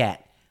does it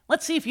yet.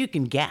 Let's see if you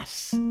can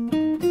guess.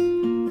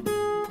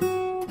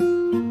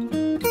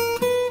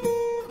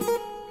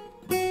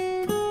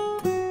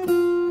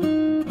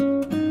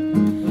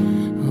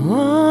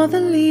 All the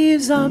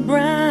leaves are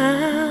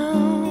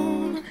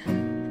brown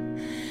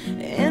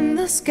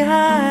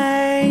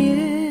sky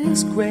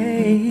is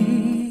gray.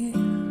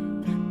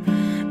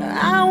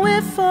 I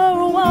went for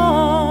a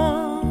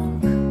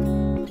walk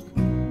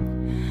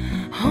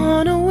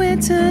on a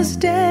winter's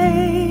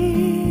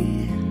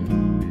day.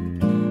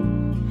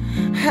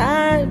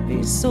 I'd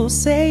be so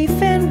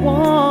safe and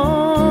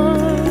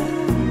warm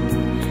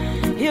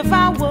if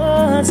I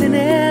was in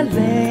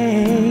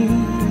LA.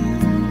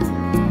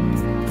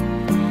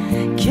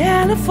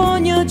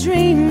 California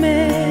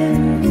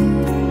dreaming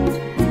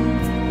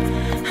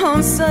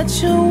on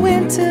such a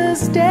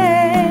winter's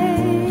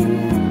day.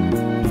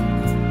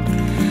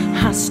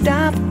 I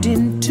stopped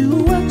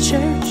into a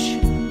church,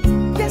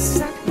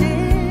 yes I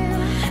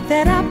did,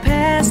 that I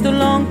passed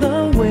along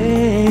the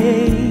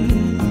way.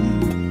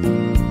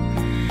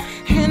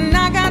 And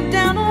I got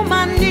down on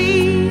my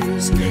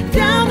knees,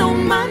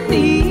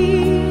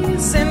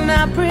 and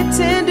I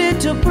pretended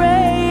to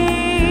pray.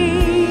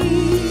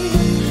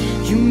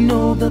 You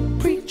know the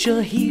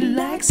preacher, he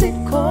likes it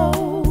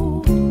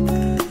cold,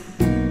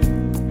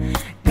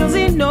 'cause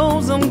he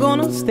knows I'm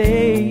gonna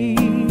stay.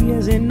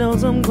 Yes, he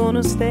knows I'm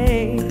gonna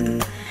stay.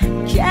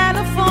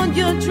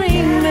 California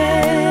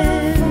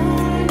dreaming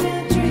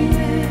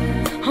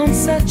on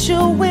such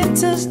a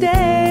winter's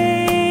day.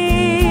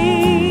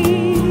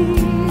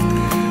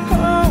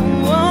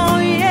 Oh,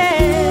 yeah.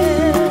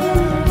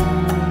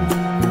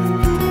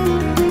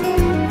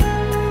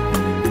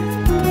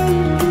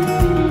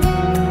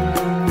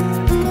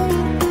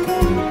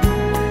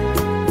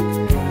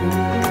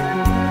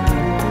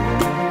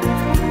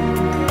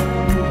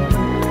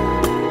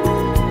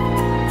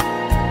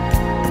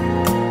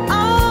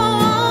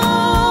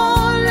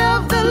 All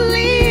of the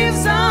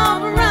leaves are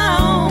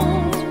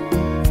brown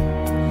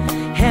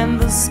and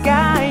the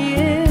sky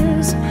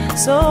is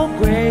so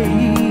gray.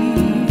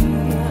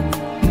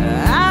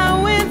 I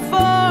went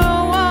for a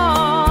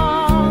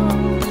walk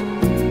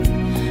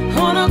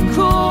on a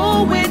cool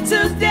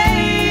winter's day.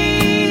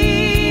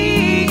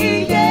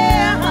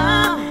 Yeah,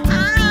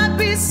 I'd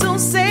be so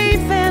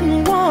safe and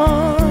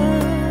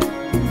warm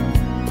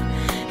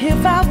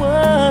if I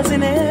was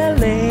in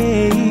LA.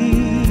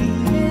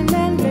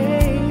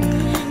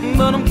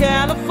 But I'm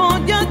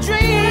California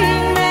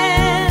dreaming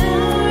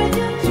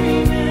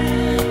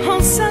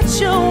on such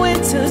a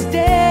winter's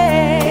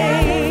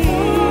day.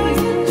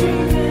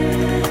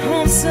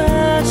 On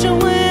such a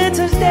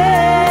winter's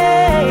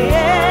day.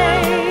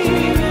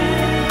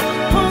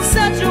 On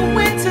such a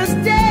winter's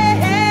day.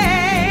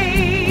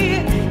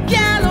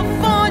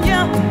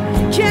 California,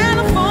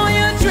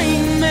 California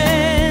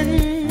dreaming.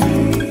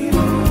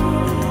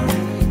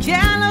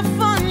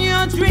 California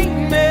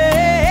dreaming.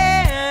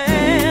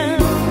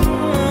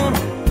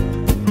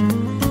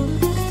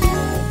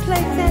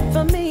 Play that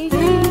for me.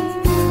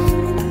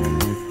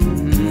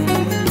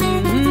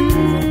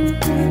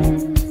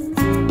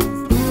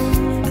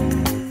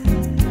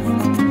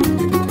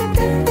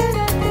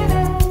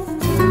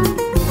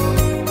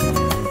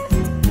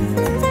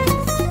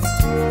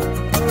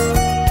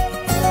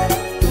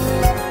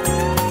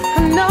 I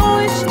know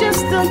it's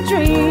just a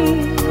dream.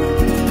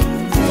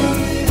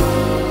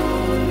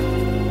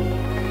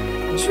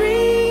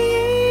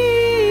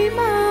 Dream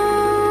on.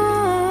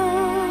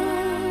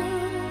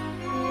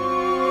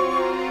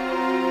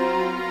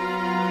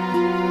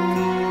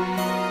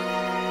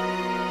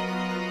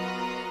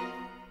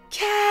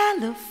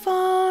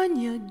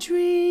 California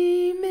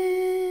dreaming.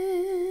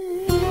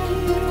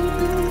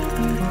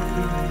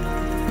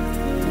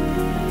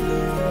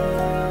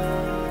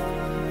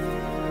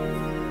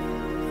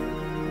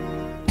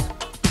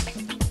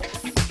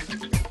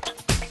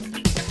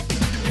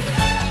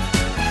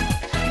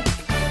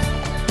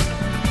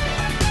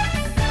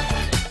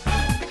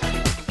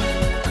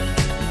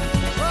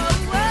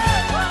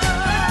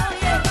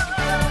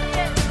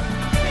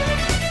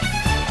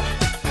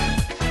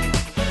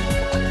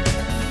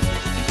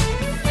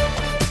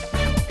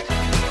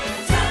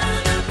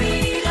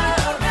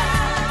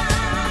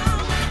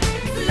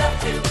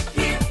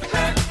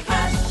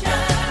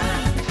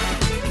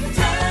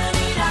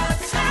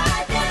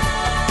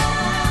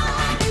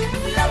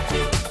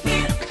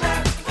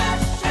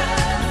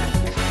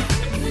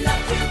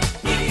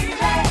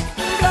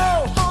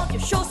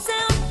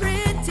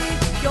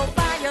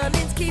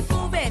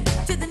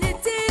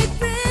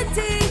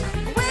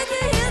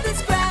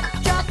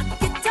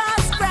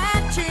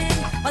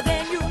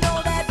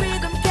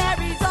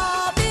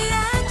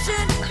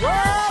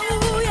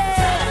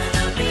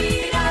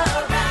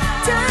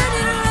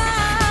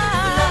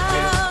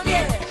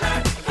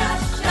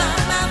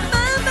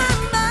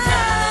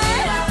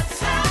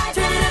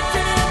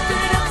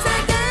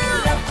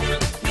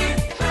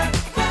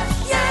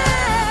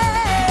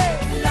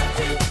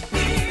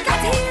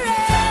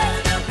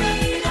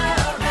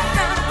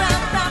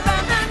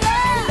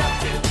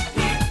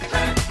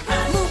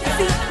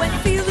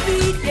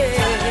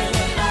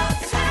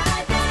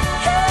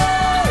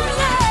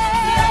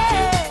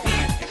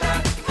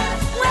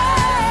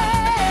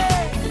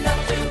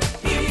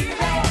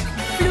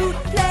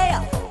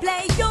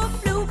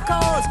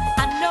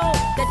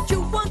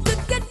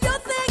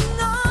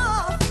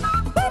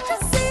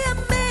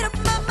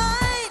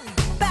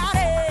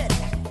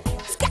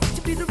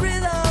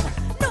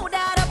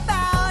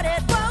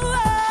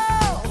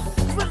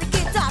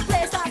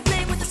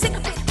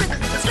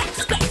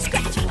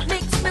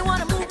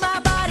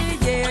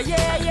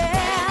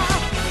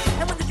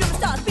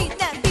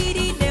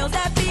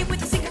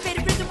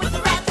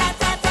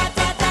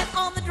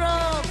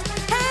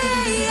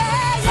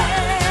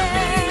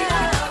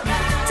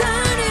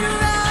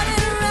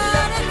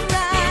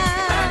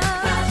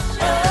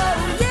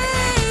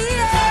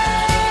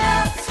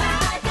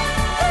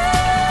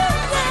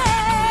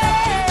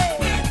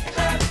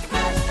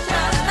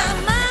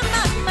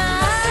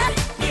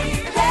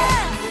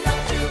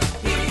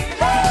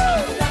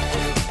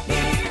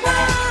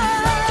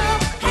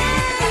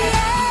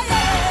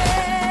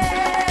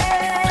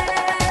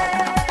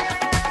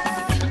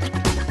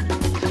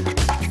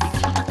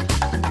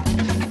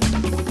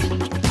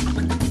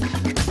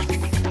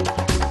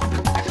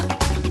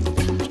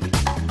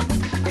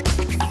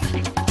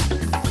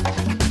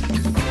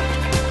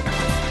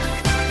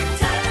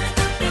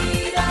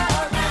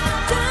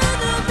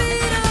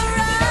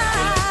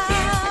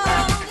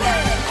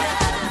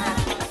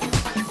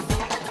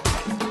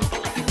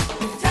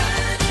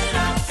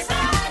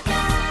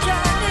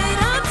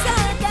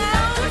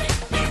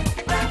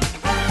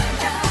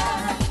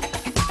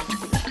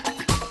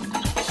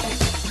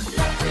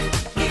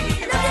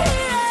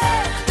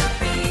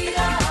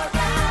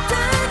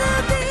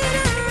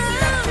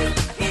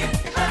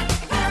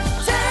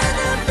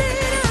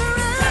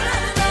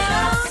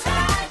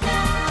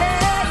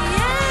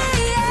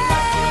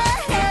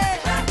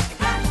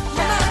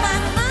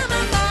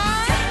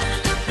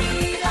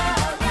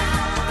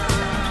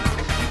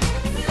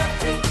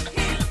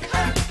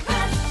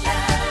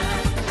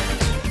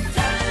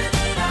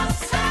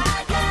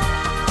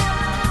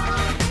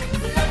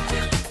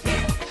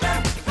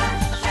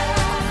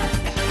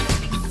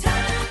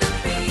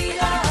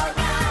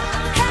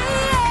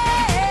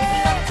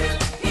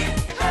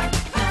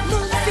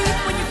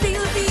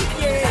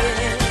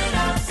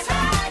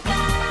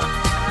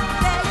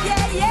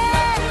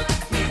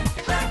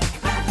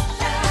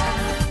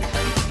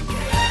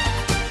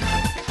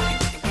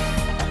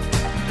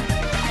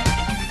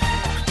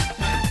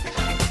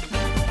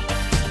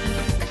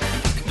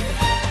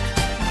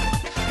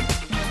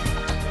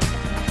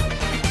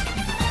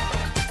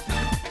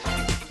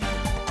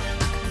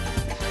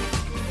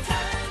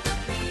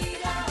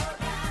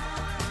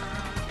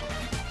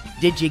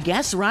 Did you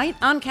guess right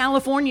on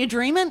California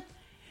Dreamin'?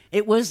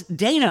 It was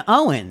Dana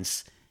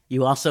Owens.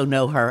 You also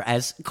know her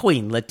as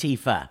Queen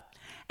Latifah.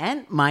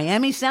 And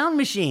Miami Sound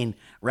Machine,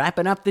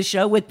 wrapping up the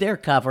show with their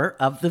cover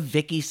of the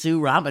Vicki Sue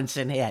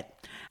Robinson hit.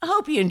 I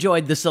hope you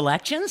enjoyed the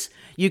selections.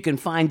 You can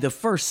find the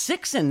first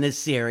 6 in this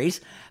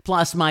series,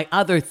 plus my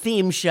other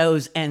theme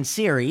shows and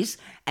series,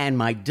 and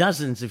my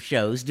dozens of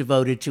shows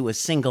devoted to a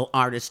single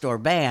artist or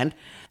band.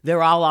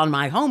 They're all on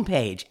my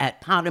homepage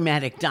at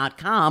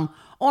Podomatic.com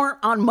or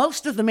on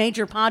most of the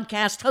major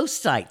podcast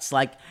host sites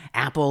like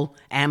Apple,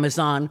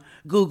 Amazon,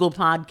 Google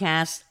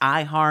Podcasts,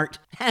 iHeart,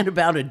 and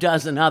about a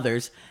dozen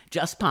others.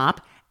 Just pop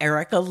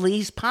Erica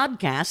Lee's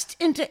podcast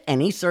into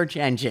any search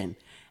engine.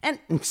 And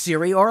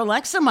Siri or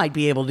Alexa might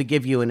be able to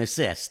give you an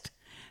assist.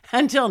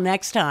 Until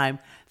next time,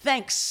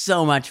 thanks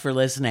so much for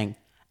listening.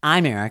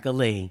 I'm Erica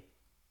Lee.